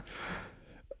 Ja.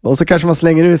 Och så kanske man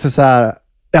slänger ut sig så här.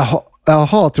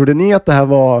 Jaha, trodde ni att det här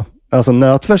var alltså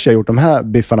nötfärs jag gjort de här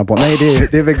biffarna på? Nej,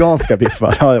 det är veganska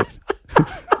biffar.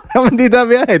 Ja, men det är där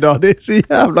vi är idag. Det är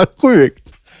så jävla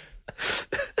sjukt.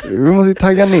 Vi måste ju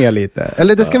tagga ner lite.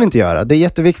 Eller det ska vi inte göra. Det är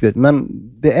jätteviktigt. Men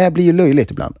det blir ju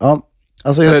löjligt ibland. Ja.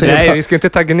 Alltså vi ska inte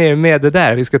tagga ner med det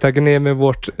där. Vi ska tagga ner med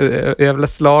vårt jävla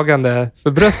slagande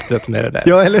för bröstet med det där.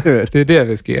 Ja, eller hur? Det är det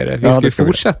vi ska göra. Vi ska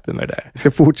fortsätta med det där. Vi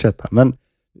ska fortsätta.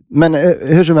 Men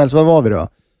hur som helst, vad var vi då?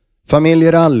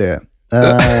 Familjerally.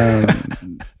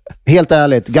 Helt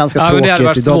ärligt, ganska tråkigt. Men det hade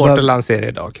varit svårt att lansera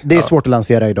idag. Det är svårt att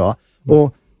lansera idag.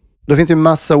 Och då finns ju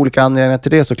massa olika anledningar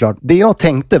till det såklart. Det jag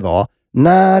tänkte var,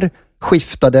 när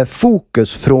skiftade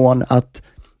fokus från att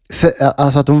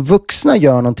de vuxna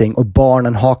gör någonting och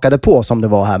barnen hakade på, som det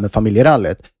var här med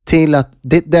familjerallyt, till att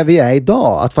där vi är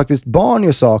idag, att faktiskt barn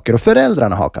gör saker och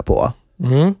föräldrarna hakar på.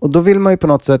 Mm. Och då vill man ju på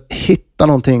något sätt hitta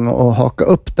någonting och haka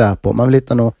upp där på. Man vill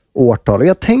hitta något årtal. Och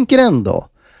jag tänker ändå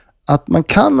att man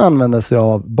kan använda sig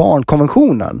av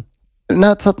barnkonventionen.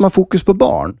 När satte man fokus på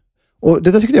barn? Och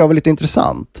det där tyckte jag var lite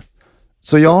intressant.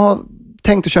 Så jag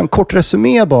tänkte köra en kort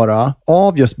resumé bara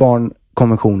av just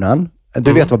barnkonventionen.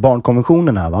 Du vet vad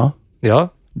barnkonventionen är, va? Ja.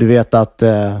 Du vet att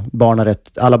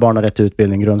alla barn har rätt till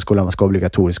utbildning. Grundskolan ska vara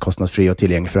obligatorisk, kostnadsfri och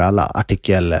tillgänglig för alla.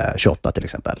 Artikel 28 till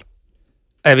exempel.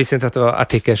 Jag visste inte att det var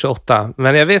artikel 28.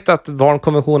 Men jag vet att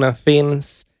barnkonventionen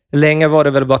finns. Länge var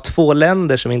det väl bara 2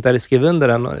 länder som inte hade skrivit under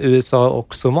den. USA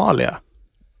och Somalia.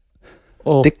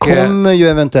 Och, det kommer ju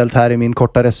eventuellt här i min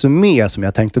korta resumé som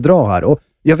jag tänkte dra här. Och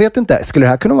jag vet inte, skulle det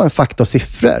här kunna vara en fakta och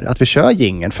siffror? Att vi kör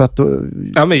jingeln? För att då,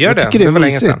 ja, men gör det. Det var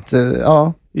länge sedan.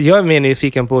 Ja. Jag är mer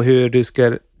nyfiken på hur du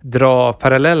ska dra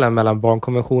parallellen mellan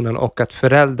barnkonventionen och att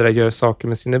föräldrar gör saker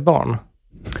med sina barn.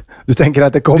 Du tänker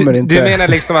att det kommer inte... Du menar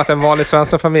liksom att en vanlig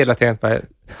svensk familj har tänkt på,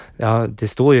 ja, det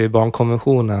står ju i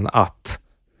barnkonventionen att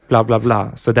bla bla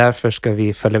bla, så därför ska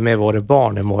vi följa med våra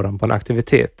barn imorgon på en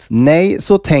aktivitet. Nej,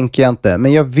 så tänker jag inte.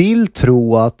 Men jag vill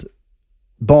tro att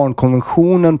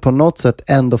barnkonventionen på något sätt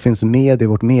ändå finns med i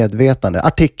vårt medvetande.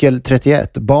 Artikel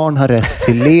 31. Barn har rätt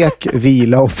till lek,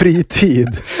 vila och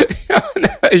fritid.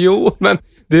 Jo, men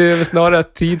det är väl snarare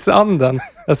tidsandan.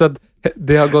 Alltså att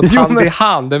det har gått hand i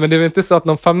hand. Men det är väl inte så att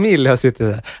någon familj har suttit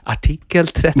där. Artikel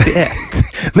 31.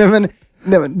 Nej, men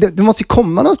det måste ju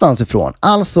komma någonstans ifrån.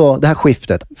 Alltså det här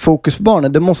skiftet, fokus på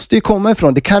barnen, det måste ju komma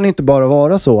ifrån. Det kan ju inte bara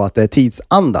vara så att det är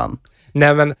tidsandan.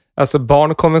 Nej, men alltså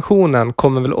barnkonventionen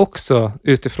kommer väl också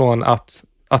utifrån att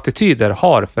attityder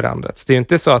har förändrats. Det är ju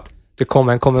inte så att det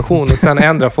kommer en konvention och sen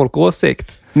ändrar folk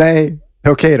åsikt. Nej,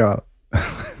 okej då.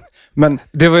 Men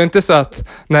det var ju inte så att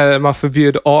när man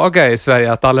förbjöd aga i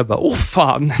Sverige att alla bara,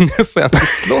 fan, nu får jag inte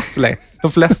slåss längre.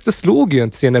 De flesta slog ju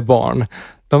inte sina barn.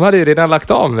 De hade ju redan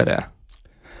lagt av med det.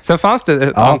 Sen fanns det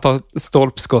ett antal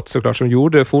stolpskott såklart som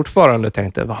gjorde det fortfarande och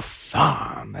tänkte, vad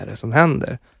fan är det som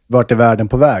händer? Vart är världen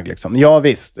på väg liksom? Ja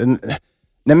visst.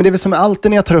 Nej, men det är väl som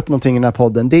alltid när jag tar upp någonting i den här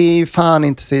podden. Det är fan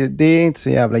inte så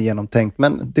jävla genomtänkt.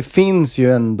 Men det finns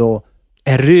ju ändå...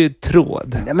 En röd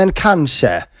tråd. Nej, men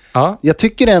kanske. Ja. Jag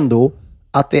tycker ändå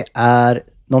att det är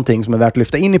någonting som är värt att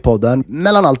lyfta in i podden.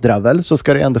 Mellan allt dravel så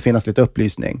ska det ändå finnas lite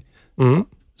upplysning. Mm.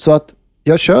 Så att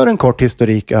jag kör en kort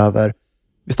historik över...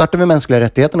 Vi startar med mänskliga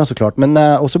rättigheterna såklart.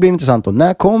 Men och så blir det intressant då.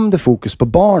 När kom det fokus på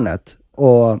barnet?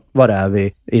 Och var är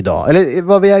vi idag? Eller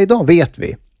vad vi är idag vet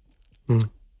vi. Mm.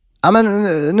 Ja, men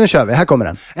nu kör vi. Här kommer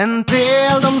den. En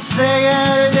del de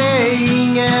säger det är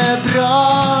inget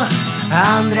bra.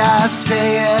 Andra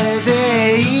säger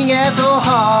det är inget att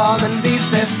ha. Men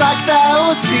visst är fakta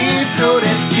och siffror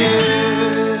ett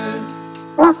kul.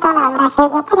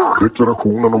 1923.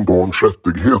 Deklarationen om barns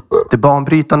rättigheter. Det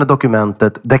banbrytande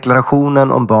dokumentet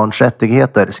Deklarationen om barns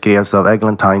rättigheter skrevs av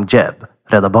Eglantine Jebb,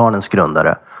 Rädda Barnens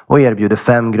grundare, och erbjuder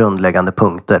 5 grundläggande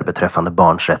punkter beträffande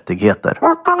barns rättigheter.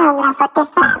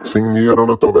 1945.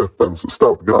 Signerandet av FNs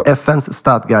stadgar. FNs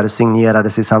stadgar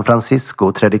signerades i San Francisco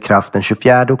och trädde i kraft den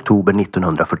 24 oktober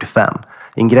 1945.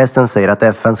 Ingressen säger att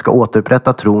FN ska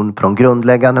återupprätta tron på de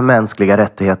grundläggande mänskliga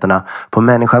rättigheterna, på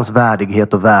människans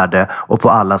värdighet och värde och på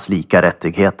allas lika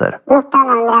rättigheter.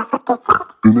 1946.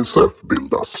 UNICEF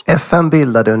bildas. FN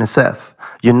bildade UNICEF,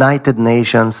 United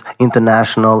Nations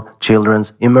International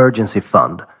Children's Emergency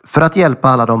Fund, för att hjälpa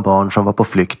alla de barn som var på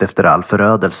flykt efter all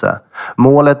förödelse.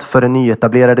 Målet för det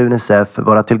nyetablerade UNICEF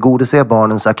var att tillgodose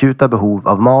barnens akuta behov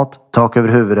av mat, tak över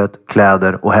huvudet,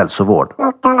 kläder och hälsovård.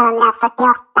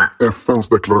 1948. FNs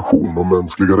deklaration om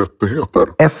mänskliga rättigheter.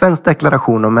 FNs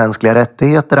deklaration om mänskliga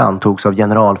rättigheter antogs av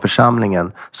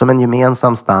generalförsamlingen som en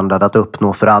gemensam standard att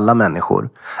uppnå för alla människor.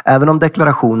 Även om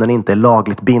deklarationen inte är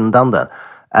lagligt bindande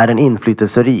är den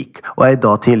inflytelserik och är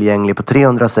idag tillgänglig på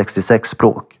 366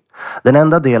 språk. Den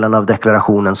enda delen av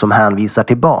deklarationen som hänvisar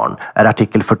till barn är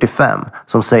artikel 45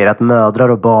 som säger att mödrar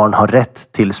och barn har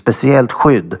rätt till speciellt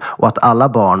skydd och att alla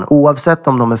barn, oavsett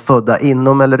om de är födda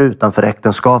inom eller utanför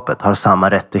äktenskapet, har samma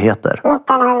rättigheter.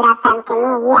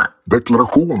 1959.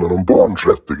 Deklarationen om barns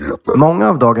rättigheter. Många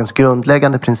av dagens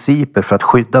grundläggande principer för att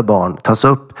skydda barn tas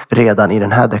upp redan i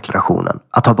den här deklarationen.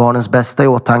 Att ha barnens bästa i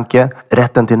åtanke,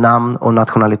 rätten till namn och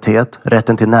nationalitet,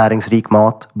 rätten till näringsrik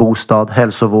mat, bostad,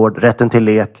 hälsovård, rätten till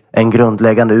lek, en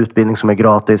grundläggande utbildning som är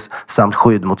gratis samt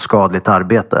skydd mot skadligt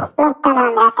arbete.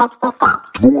 1966.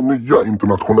 2 nya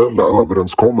internationella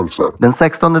överenskommelser. Den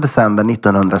 16 december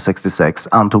 1966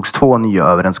 antogs 2 nya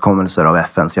överenskommelser av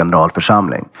FNs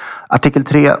generalförsamling. Artikel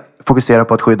 3 fokuserar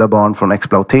på att skydda barn från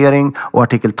exploatering och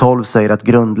artikel 12 säger att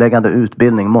grundläggande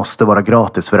utbildning måste vara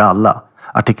gratis för alla.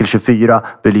 Artikel 24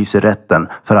 belyser rätten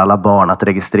för alla barn att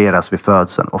registreras vid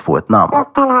födseln och få ett namn.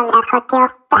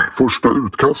 1978. Första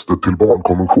utkastet till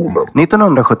barnkonventionen.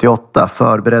 1978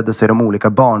 förberedde sig de olika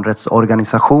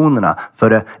barnrättsorganisationerna för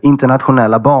det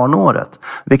internationella barnåret,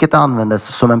 vilket användes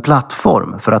som en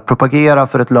plattform för att propagera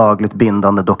för ett lagligt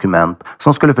bindande dokument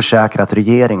som skulle försäkra att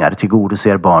regeringar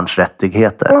tillgodoser barns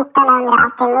rättigheter.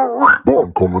 1989.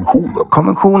 Barnkonventionen.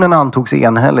 Konventionen antogs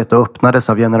enhälligt och öppnades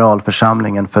av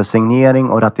generalförsamlingen för signering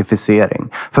och ratificering.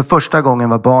 För första gången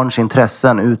var barns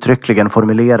intressen uttryckligen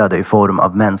formulerade i form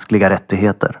av mänskliga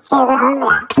rättigheter.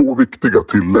 2 viktiga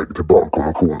tillägg till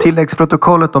barnkonventionen.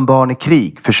 Tilläggsprotokollet om barn i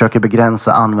krig försöker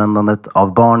begränsa användandet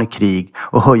av barn i krig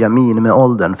och höja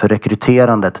minimiåldern för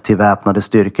rekryterandet till väpnade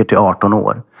styrkor till 18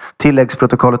 år.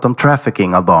 Tilläggsprotokollet om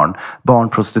trafficking av barn,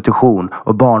 barnprostitution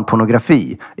och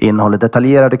barnpornografi innehåller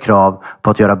detaljerade krav på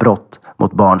att göra brott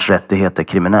mot barns rättigheter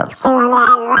kriminellt.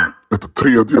 Ett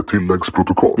tredje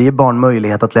tilläggsprotokoll. Det ger barn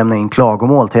möjlighet att lämna in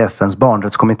klagomål till FNs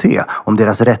barnrättskommitté om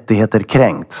deras rättigheter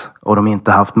kränkts och de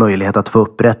inte haft möjlighet att få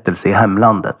upprättelse i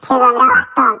hemlandet. 2018.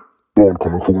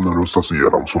 Barnkonventionen röstas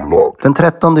igenom som lag. Den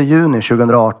 13 juni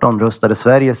 2018 röstade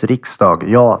Sveriges riksdag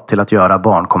ja till att göra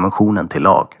barnkonventionen till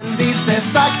lag. Visst är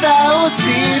fakta och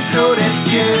siffror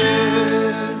ett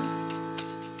kul.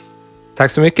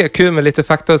 Tack så mycket. Kul med lite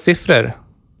fakta och siffror.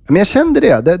 Men jag kände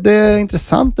det är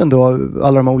intressant ändå,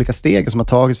 alla de här olika stegen som har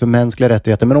tagits för mänskliga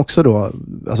rättigheter, men också då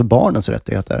alltså barnens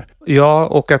rättigheter. Ja,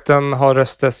 och att den har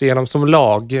röstats igenom som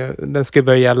lag. Den ska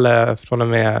börja gälla från och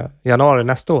med januari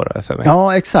nästa år för mig.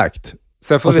 Ja, exakt.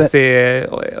 Sen får vi se,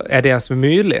 är det ens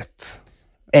möjligt?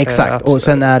 Exakt, och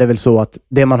sen är det väl så att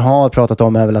det man har pratat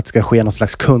om är väl att det ska ske någon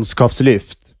slags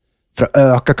kunskapslyft för att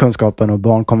öka kunskapen om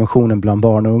barnkonventionen bland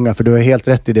barn och unga. För du har helt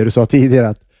rätt i det du sa tidigare,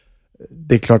 att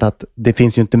det är klart att det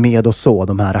finns ju inte med och så,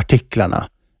 de här artiklarna.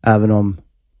 Även om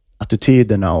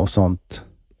attityderna och sånt.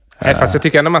 Nej, fast jag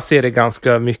tycker ändå man ser det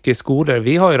ganska mycket i skolor.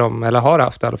 Vi har ju dem, eller har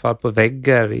haft i alla fall, på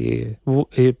väggar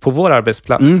på vår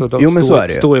arbetsplats. Och de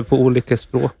står ju på olika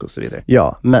språk och så vidare.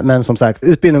 Ja, men som sagt,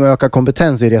 utbildning och ökad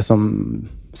kompetens är det som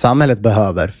samhället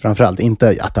behöver. Framförallt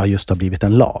inte att det just har blivit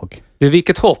en lag. Du,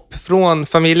 vilket hopp från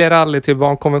familjerally till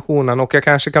barnkonventionen, och jag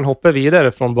kanske kan hoppa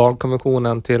vidare från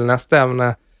barnkonventionen till nästa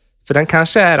ämne. För den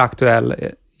kanske är aktuell.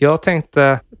 Jag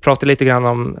tänkte prata lite grann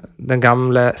om den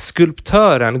gamla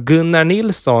skulptören Gunnar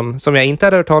Nilsson, som jag inte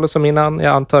hade hört talas om innan.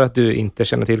 Jag antar att du inte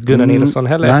känner till Gunnar Nilsson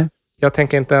heller. Nej. Jag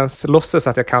tänker inte ens låtsas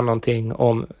att jag kan någonting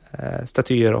om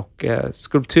statyer och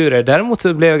skulpturer. Däremot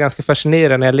så blev jag ganska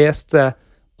fascinerad när jag läste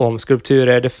om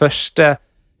skulpturer. Det första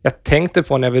jag tänkte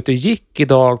på när jag var ute och gick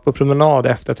idag på promenad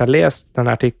efter att ha läst den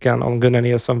här artikeln om Gunnar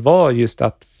Nilsson var just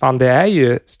att fan, det är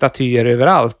ju statyer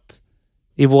överallt.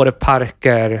 I våra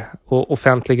parker och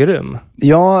offentliga rum.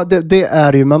 Ja, det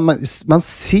är ju, man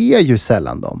ser ju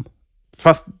sällan dem.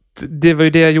 Fast det var ju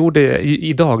det jag gjorde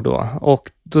idag då.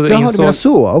 Och då du menar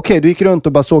så? Okej, du gick runt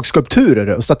och bara såg skulpturer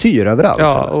och statyer överallt?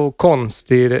 Ja, eller? Och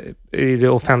konst i det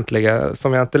offentliga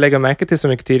som jag inte lägger märke till så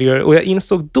mycket tidigare. Och jag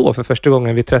insåg då för första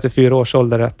gången vid 34 års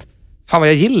ålder att fan vad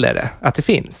jag gillar det, att det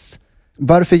finns.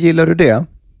 Varför gillar du det?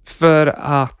 För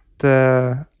att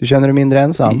du känner dig mindre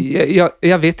ensam?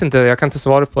 Jag vet inte, jag kan inte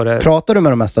svara på det. Pratar du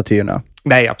med de här statyerna?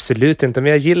 Nej, absolut inte. Men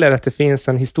jag gillar att det finns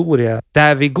en historia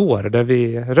där vi går, där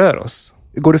vi rör oss.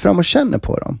 Går du fram och känner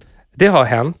på dem? Det har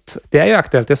hänt. Det är ju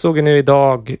aktuellt. Jag såg nu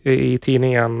idag i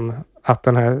tidningen att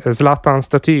den här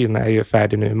Zlatan-statyn är ju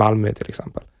färdig nu i Malmö till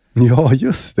exempel. Ja,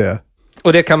 just det.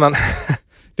 Och det kan man...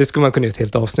 det skulle man kunna göra ett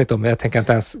helt avsnitt om, men jag tänker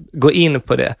inte ens gå in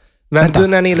på det. Men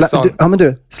Gunnar Nilsson...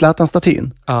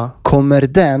 Zlatan-statyn. Ja. Kommer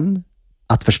den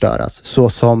att förstöras? Så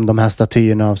som de här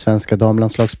statyerna av svenska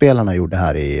damlandslagsspelarna gjorde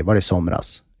här i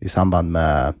somras i samband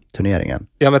med turneringen.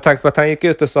 Ja, med tanke på att han gick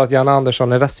ut och sa att Jan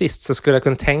Andersson är rasist, så skulle jag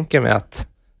kunna tänka mig att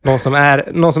någon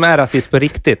som är rasist på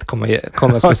riktigt kommer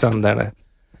att slå sönder det.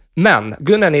 Men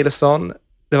Gunnar Nilsson,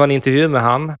 det var en intervju med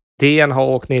han. DN har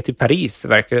åkt ner till Paris,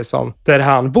 verkar det som, där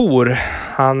han bor.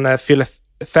 Han fyller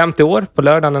 50 år på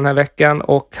lördagen den här veckan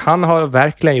och han har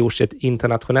verkligen gjort sitt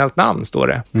internationellt namn, står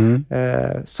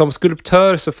det. Som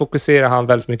skulptör så fokuserar han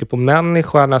väldigt mycket på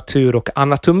människa, natur och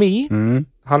anatomi.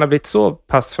 Han har blivit så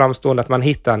pass framstående att man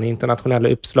hittar en internationella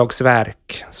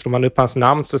uppslagsverk. Slår man upp hans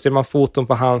namn så ser man foton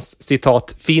på hans,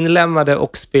 citat, finlämmade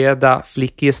och späda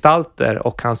flickgestalter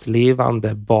och hans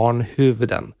levande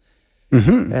barnhuvuden.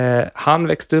 Han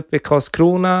växte upp i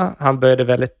Karlskrona. Han började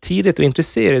väldigt tidigt att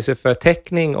intressera sig för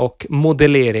teckning och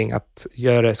modellering, att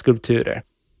göra skulpturer.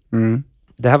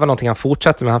 Det här var någonting han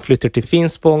fortsatte med. Han flyttade till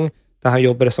Finspång där han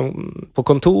jobbade på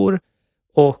kontor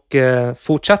och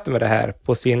fortsatte med det här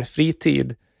på sin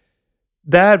fritid.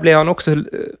 Där blev han också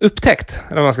upptäckt,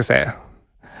 eller vad man ska säga,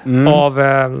 av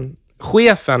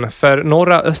chefen för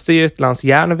norra Östergötlands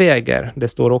järnvägar. Det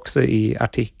står också i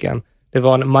artikeln. Det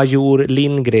var en major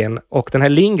Lindgren, och den här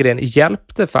Lindgren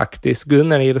hjälpte faktiskt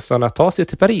Gunnar Nilsson att ta sig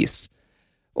till Paris.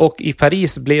 Och i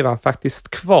Paris blev han faktiskt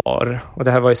kvar, och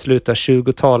det här var i slutet av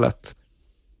 20-talet.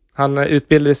 Han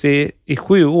utbildade sig i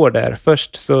 7 år där.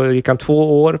 Först så gick han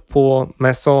 2 år på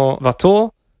Maison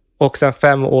Watteau och sen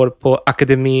 5 år på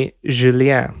Académie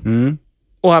Julien.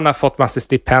 Och han har fått massa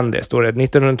stipendier, står det.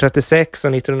 1936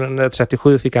 och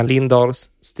 1937 fick han Lindahls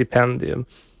stipendium.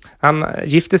 Han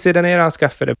gifte sig där nere, han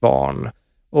skaffade barn.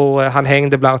 Och han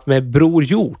hängde bland annat med Bror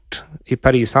Hjort i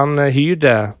Paris. Han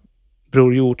hyrde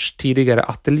Bror Hjorts tidigare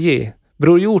atelier.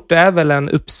 Bror Hjort är väl en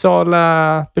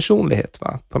Uppsala personlighet,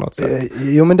 va? På något sätt.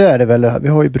 Jo, men det är det väl. Vi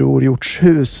har ju Bror Hjorts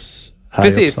hus här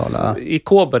i Uppsala. Precis, i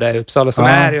Kåbo där i Uppsala, som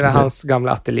är ju hans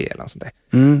gamla atelier. Och sånt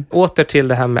där. Åter till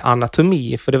det här med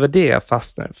anatomi, för det var det jag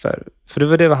fastnade för. För det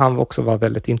var det han också var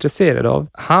väldigt intresserad av.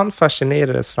 Han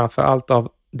fascinerades framför allt av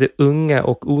det unga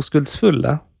och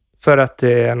oskuldsfulla, för att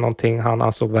det är någonting han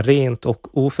ansåg var rent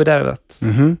och ofördärvat.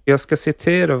 Jag ska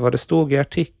citera vad det stod i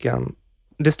artikeln.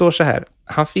 Det står så här: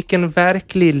 han fick en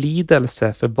verklig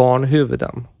lidelse för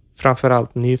barnhuvuden,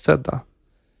 framförallt nyfödda,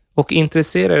 och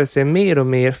intresserade sig mer och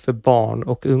mer för barn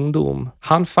och ungdom.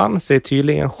 Han fann sig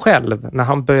tydligen själv när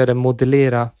han började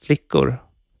modellera flickor.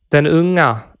 Den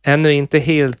unga, ännu inte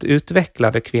helt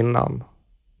utvecklade kvinnan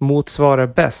motsvarar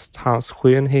bäst hans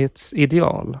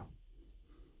skönhetsideal.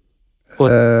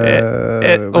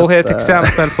 Och ett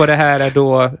exempel på det här är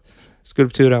då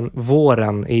skulpturen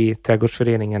Våren i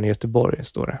Trädgårdsföreningen i Göteborg,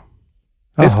 står det.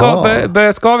 Det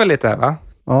börjar skava lite här, va?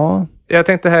 Ja. Jag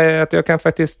tänkte här att jag kan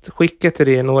faktiskt skicka till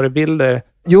dig några bilder.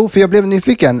 Jo, för jag blev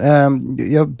nyfiken.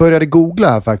 Jag började googla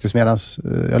här faktiskt medan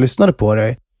jag lyssnade på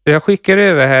dig. Jag skickar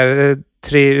över här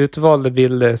 3 utvalda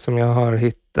bilder som jag har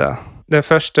hittat. Den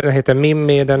första den heter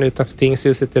Mimmi, den utanför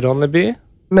tingshuset i Ronneby.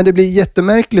 Men det blir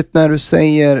jättemärkligt när du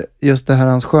säger just det här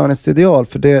hans skönhetsideal.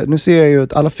 För nu ser jag ju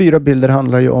att alla 4 bilder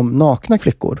handlar ju om nakna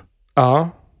flickor. Ja.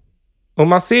 Och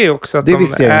man ser ju också att det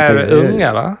de är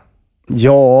unga, va?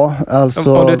 Ja,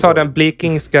 alltså... Om du tar den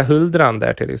blekingska huldran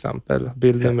där till exempel,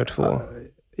 bild nummer 2.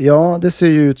 Ja, det ser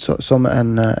ju ut som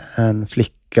en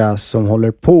flicka som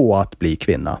håller på att bli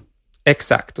kvinna.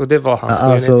 Exakt, och det var hans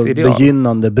skönhetsideal. Alltså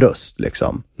begynnande bröst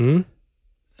liksom. Mm.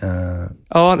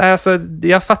 Ja, alltså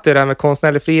jag fattar det här med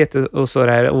konstnärlig frihet och så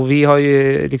där. Och vi har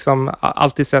ju liksom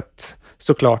alltid sett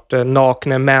såklart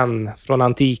nakna män från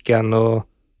antiken och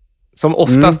som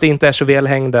oftast inte är så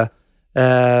välhängda.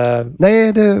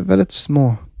 Nej, det är väldigt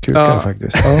små kukar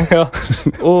faktiskt. Ja.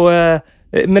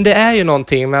 Men det är ju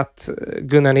någonting med att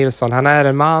Gunnar Nilsson, han är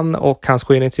en man och hans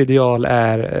skönhetsideal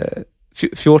är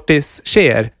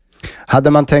fjortis-tjejer. Hade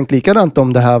man tänkt likadant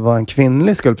om det här var en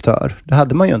kvinnlig skulptör? Det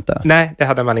hade man ju inte. Nej, det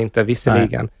hade man inte,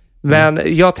 visserligen. Men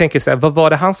jag tänker så här, vad var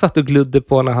det han satt och gludde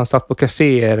på när han satt på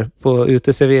kaféer, på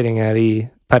uteserveringar i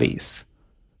Paris?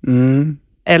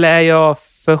 Eller är jag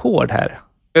för hård här?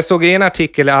 Jag såg en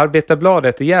artikel i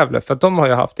Arbetarbladet i Gävle, för att de har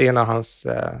ju haft en av hans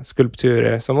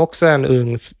skulpturer som också är en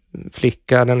ung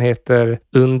flicka. Den heter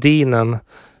Undinen.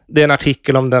 Det är en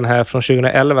artikel om den här från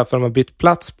 2011 för de har bytt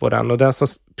plats på den. Och den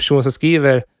person som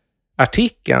skriver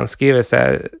artikeln skriver så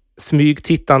här: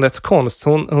 smygtittandets konst.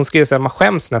 Hon skriver så här, man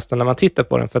skäms nästan när man tittar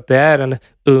på den för att det är en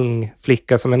ung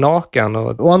flicka som är naken.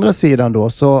 Å andra sidan då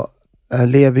så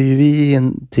lever ju vi i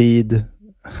en tid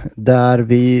där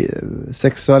vi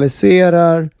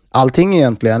sexualiserar allting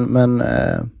egentligen, men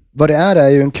vad det är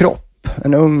ju en kropp,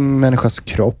 en ung människas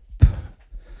kropp.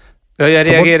 Jag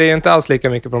reagerar ju inte alls lika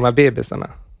mycket på de här bebisarna.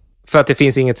 För att det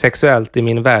finns inget sexuellt i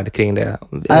min värld kring det.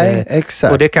 Nej,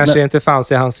 exakt. Och det kanske inte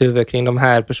fanns i hans huvud kring de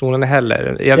här personerna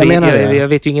heller. Jag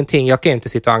vet ju ingenting. Jag kan ju inte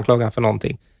sitta och anklaga för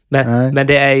någonting. Men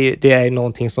det är ju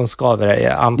någonting som skaver.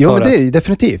 Jag antar. Jo, men det är ju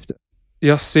definitivt.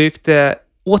 Jag sökte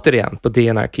återigen på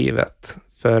DN-arkivet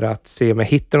för att se om jag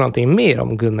hittar någonting mer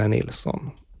om Gunnar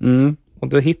Nilsson. Och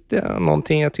då hittade jag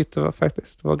någonting jag tyckte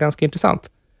var ganska intressant.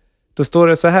 Då står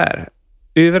det så här: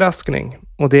 överraskning,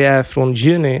 och det är från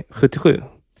juni 77.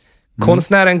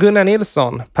 Konstnären Gunnar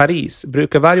Nilsson, Paris,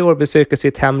 brukar varje år besöka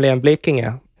sitt hemlän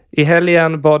Blekinge. I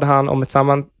helgen bad han om ett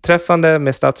sammanträffande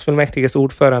med stadsfullmäktiges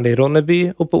ordförande i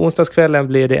Ronneby, och på onsdagskvällen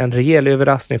blev det en rejäl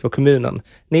överraskning för kommunen.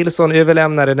 Nilsson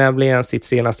överlämnade nämligen sitt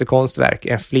senaste konstverk,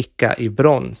 en flicka i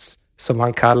brons, som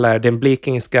han kallar den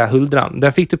blekingska huldran.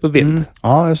 Den fick du på bild.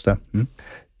 Ja, just det.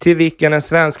 Till vilken en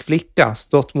svensk flicka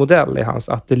stått modell i hans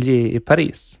ateljé i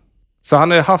Paris. Så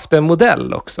han har ju haft en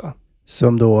modell också.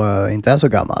 Som då inte är så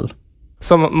gammal.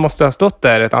 Som måste ha stått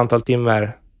där ett antal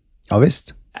timmar. Ja,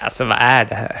 visst. Alltså, vad är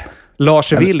det här?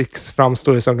 Lars Vilks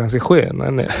framstår ju som ganska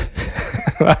skön.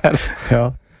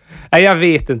 Ja. Nej, jag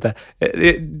vet inte.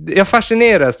 Jag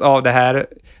fascineras av det här.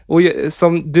 Och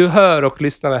som du hör och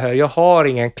lyssnar hör, jag har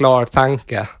ingen klar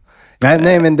tanke.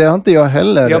 Nej, men det har inte jag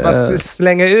heller. Jag bara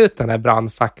slänger ut den här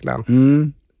brandfacklan.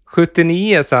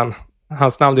 79 sen,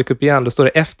 hans namn dyker upp igen, då står det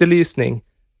efterlysning.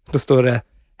 Då står det: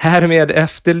 härmed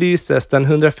efterlyses den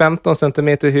 115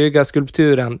 cm höga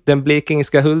skulpturen Den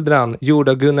blekingska huldran, gjord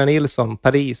av Gunnar Nilsson,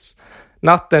 Paris.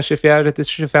 Natten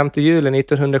 24-25 juli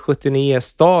 1979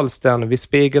 stals den vid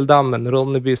Spegeldammen,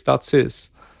 Ronneby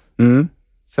stadshus.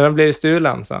 Så den blev ju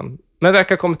stulen sen. Men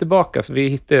verkar komma tillbaka, för vi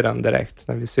hittade den direkt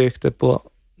när vi sökte på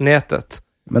nätet.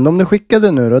 Men de du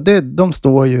skickade nu då, de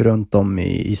står ju runt om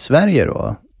i Sverige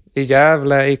då? I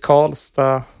Gävle, i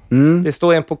Karlstad. Det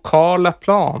står en på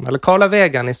Karlaplan, eller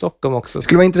Karlavägen i Stockholm också. Det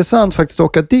skulle vara intressant faktiskt att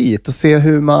åka dit och se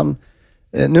hur man...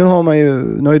 Nu har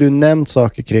ju du nämnt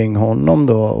saker kring honom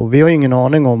då, och vi har ju ingen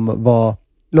aning om vad...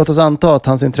 Låt oss anta att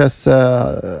hans intresse...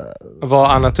 var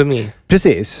anatomi.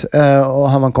 Precis, och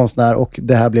han var en konstnär och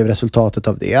det här blev resultatet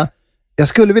av det. Jag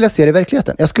skulle vilja se det i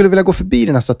verkligheten. Jag skulle vilja gå förbi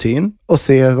den här statyn och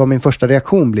se vad min första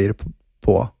reaktion blir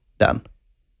på den.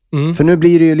 För nu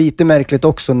blir det ju lite märkligt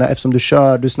också eftersom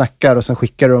du snackar och sen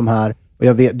skickar du de här, och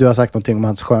jag vet, du har sagt någonting om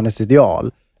hans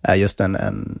skönhetsideal är just en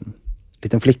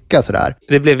liten flicka sådär.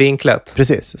 Det blev vinklat.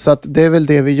 Precis, så att det är väl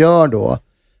det vi gör då.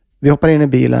 Vi hoppar in i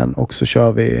bilen och så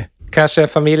kör vi... Kanske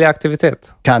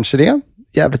familjeaktivitet. Kanske det.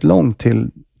 Jävligt långt till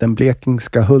den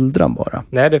blekingska huldran bara.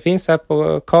 Nej, det finns här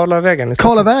på Karlavägen.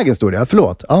 Karlavägen stod det, ja,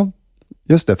 förlåt. Ja,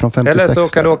 just det, från 56. Eller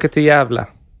så kan du åka till Gävle.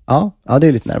 Ja, det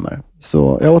är lite närmare.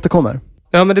 Så jag återkommer.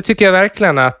 Ja, men det tycker jag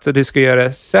verkligen att du ska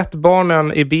göra. Sätt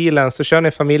barnen i bilen så kör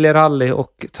ni familjerally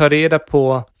och ta reda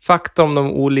på fakta om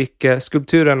de olika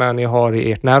skulpturerna ni har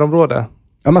i ert närområde.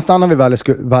 Ja, man stannar vid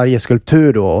varje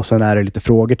skulptur då och sen är det lite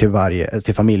frågor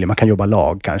till familjen. Man kan jobba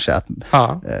lag kanske.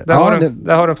 Ja,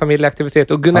 där har du en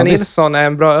familjeaktivitet. Och Gunnar Nilsson är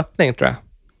en bra öppning, tror jag.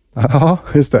 Ja,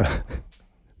 just det.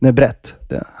 Det är brett.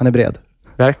 Han är bred.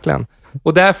 Verkligen.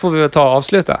 Och där får vi väl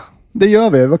avsluta. Det gör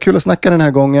vi. Det var kul att snacka den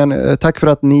här gången. Tack för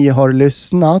att ni har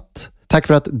lyssnat. Tack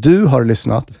för att du har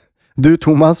lyssnat. Du,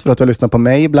 Thomas, för att du har lyssnat på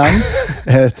mig ibland.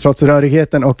 Trots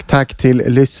rörigheten. Och tack till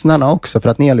lyssnarna också för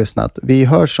att ni har lyssnat. Vi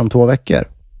hörs om 2 veckor.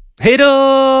 Hej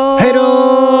då! Hej då!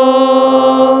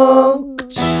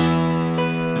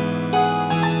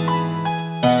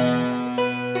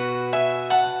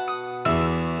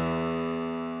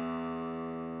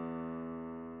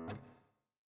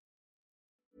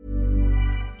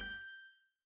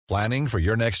 Planning for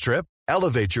your next trip?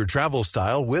 Elevate your travel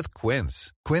style with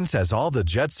Quince. Quince has all the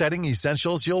jet-setting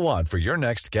essentials you'll want for your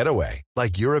next getaway,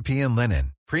 like European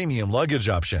linen, premium luggage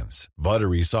options,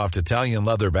 buttery soft Italian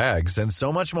leather bags, and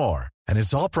so much more. And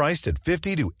it's all priced at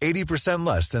 50 to 80%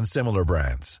 less than similar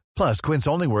brands. Plus, Quince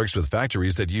only works with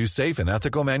factories that use safe and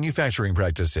ethical manufacturing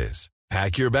practices.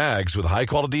 Pack your bags with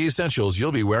high-quality essentials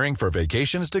you'll be wearing for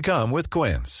vacations to come with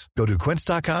Quince. Go to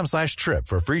quince.com/trip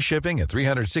for free shipping and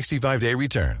 365-day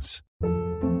returns.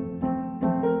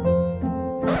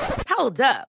 Hold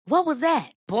up. What was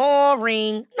that?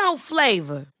 Boring. No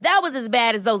flavor. That was as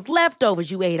bad as those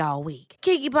leftovers you ate all week.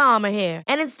 Keke Palmer here.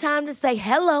 And it's time to say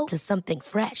hello to something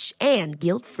fresh and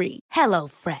guilt-free. Hello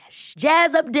Fresh.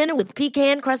 Jazz up dinner with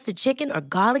pecan-crusted chicken or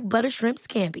garlic butter shrimp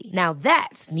scampi. Now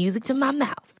that's music to my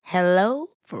mouth. Hello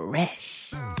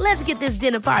Fresh. Let's get this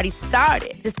dinner party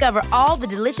started. Discover all the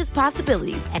delicious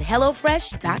possibilities at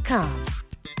HelloFresh.com.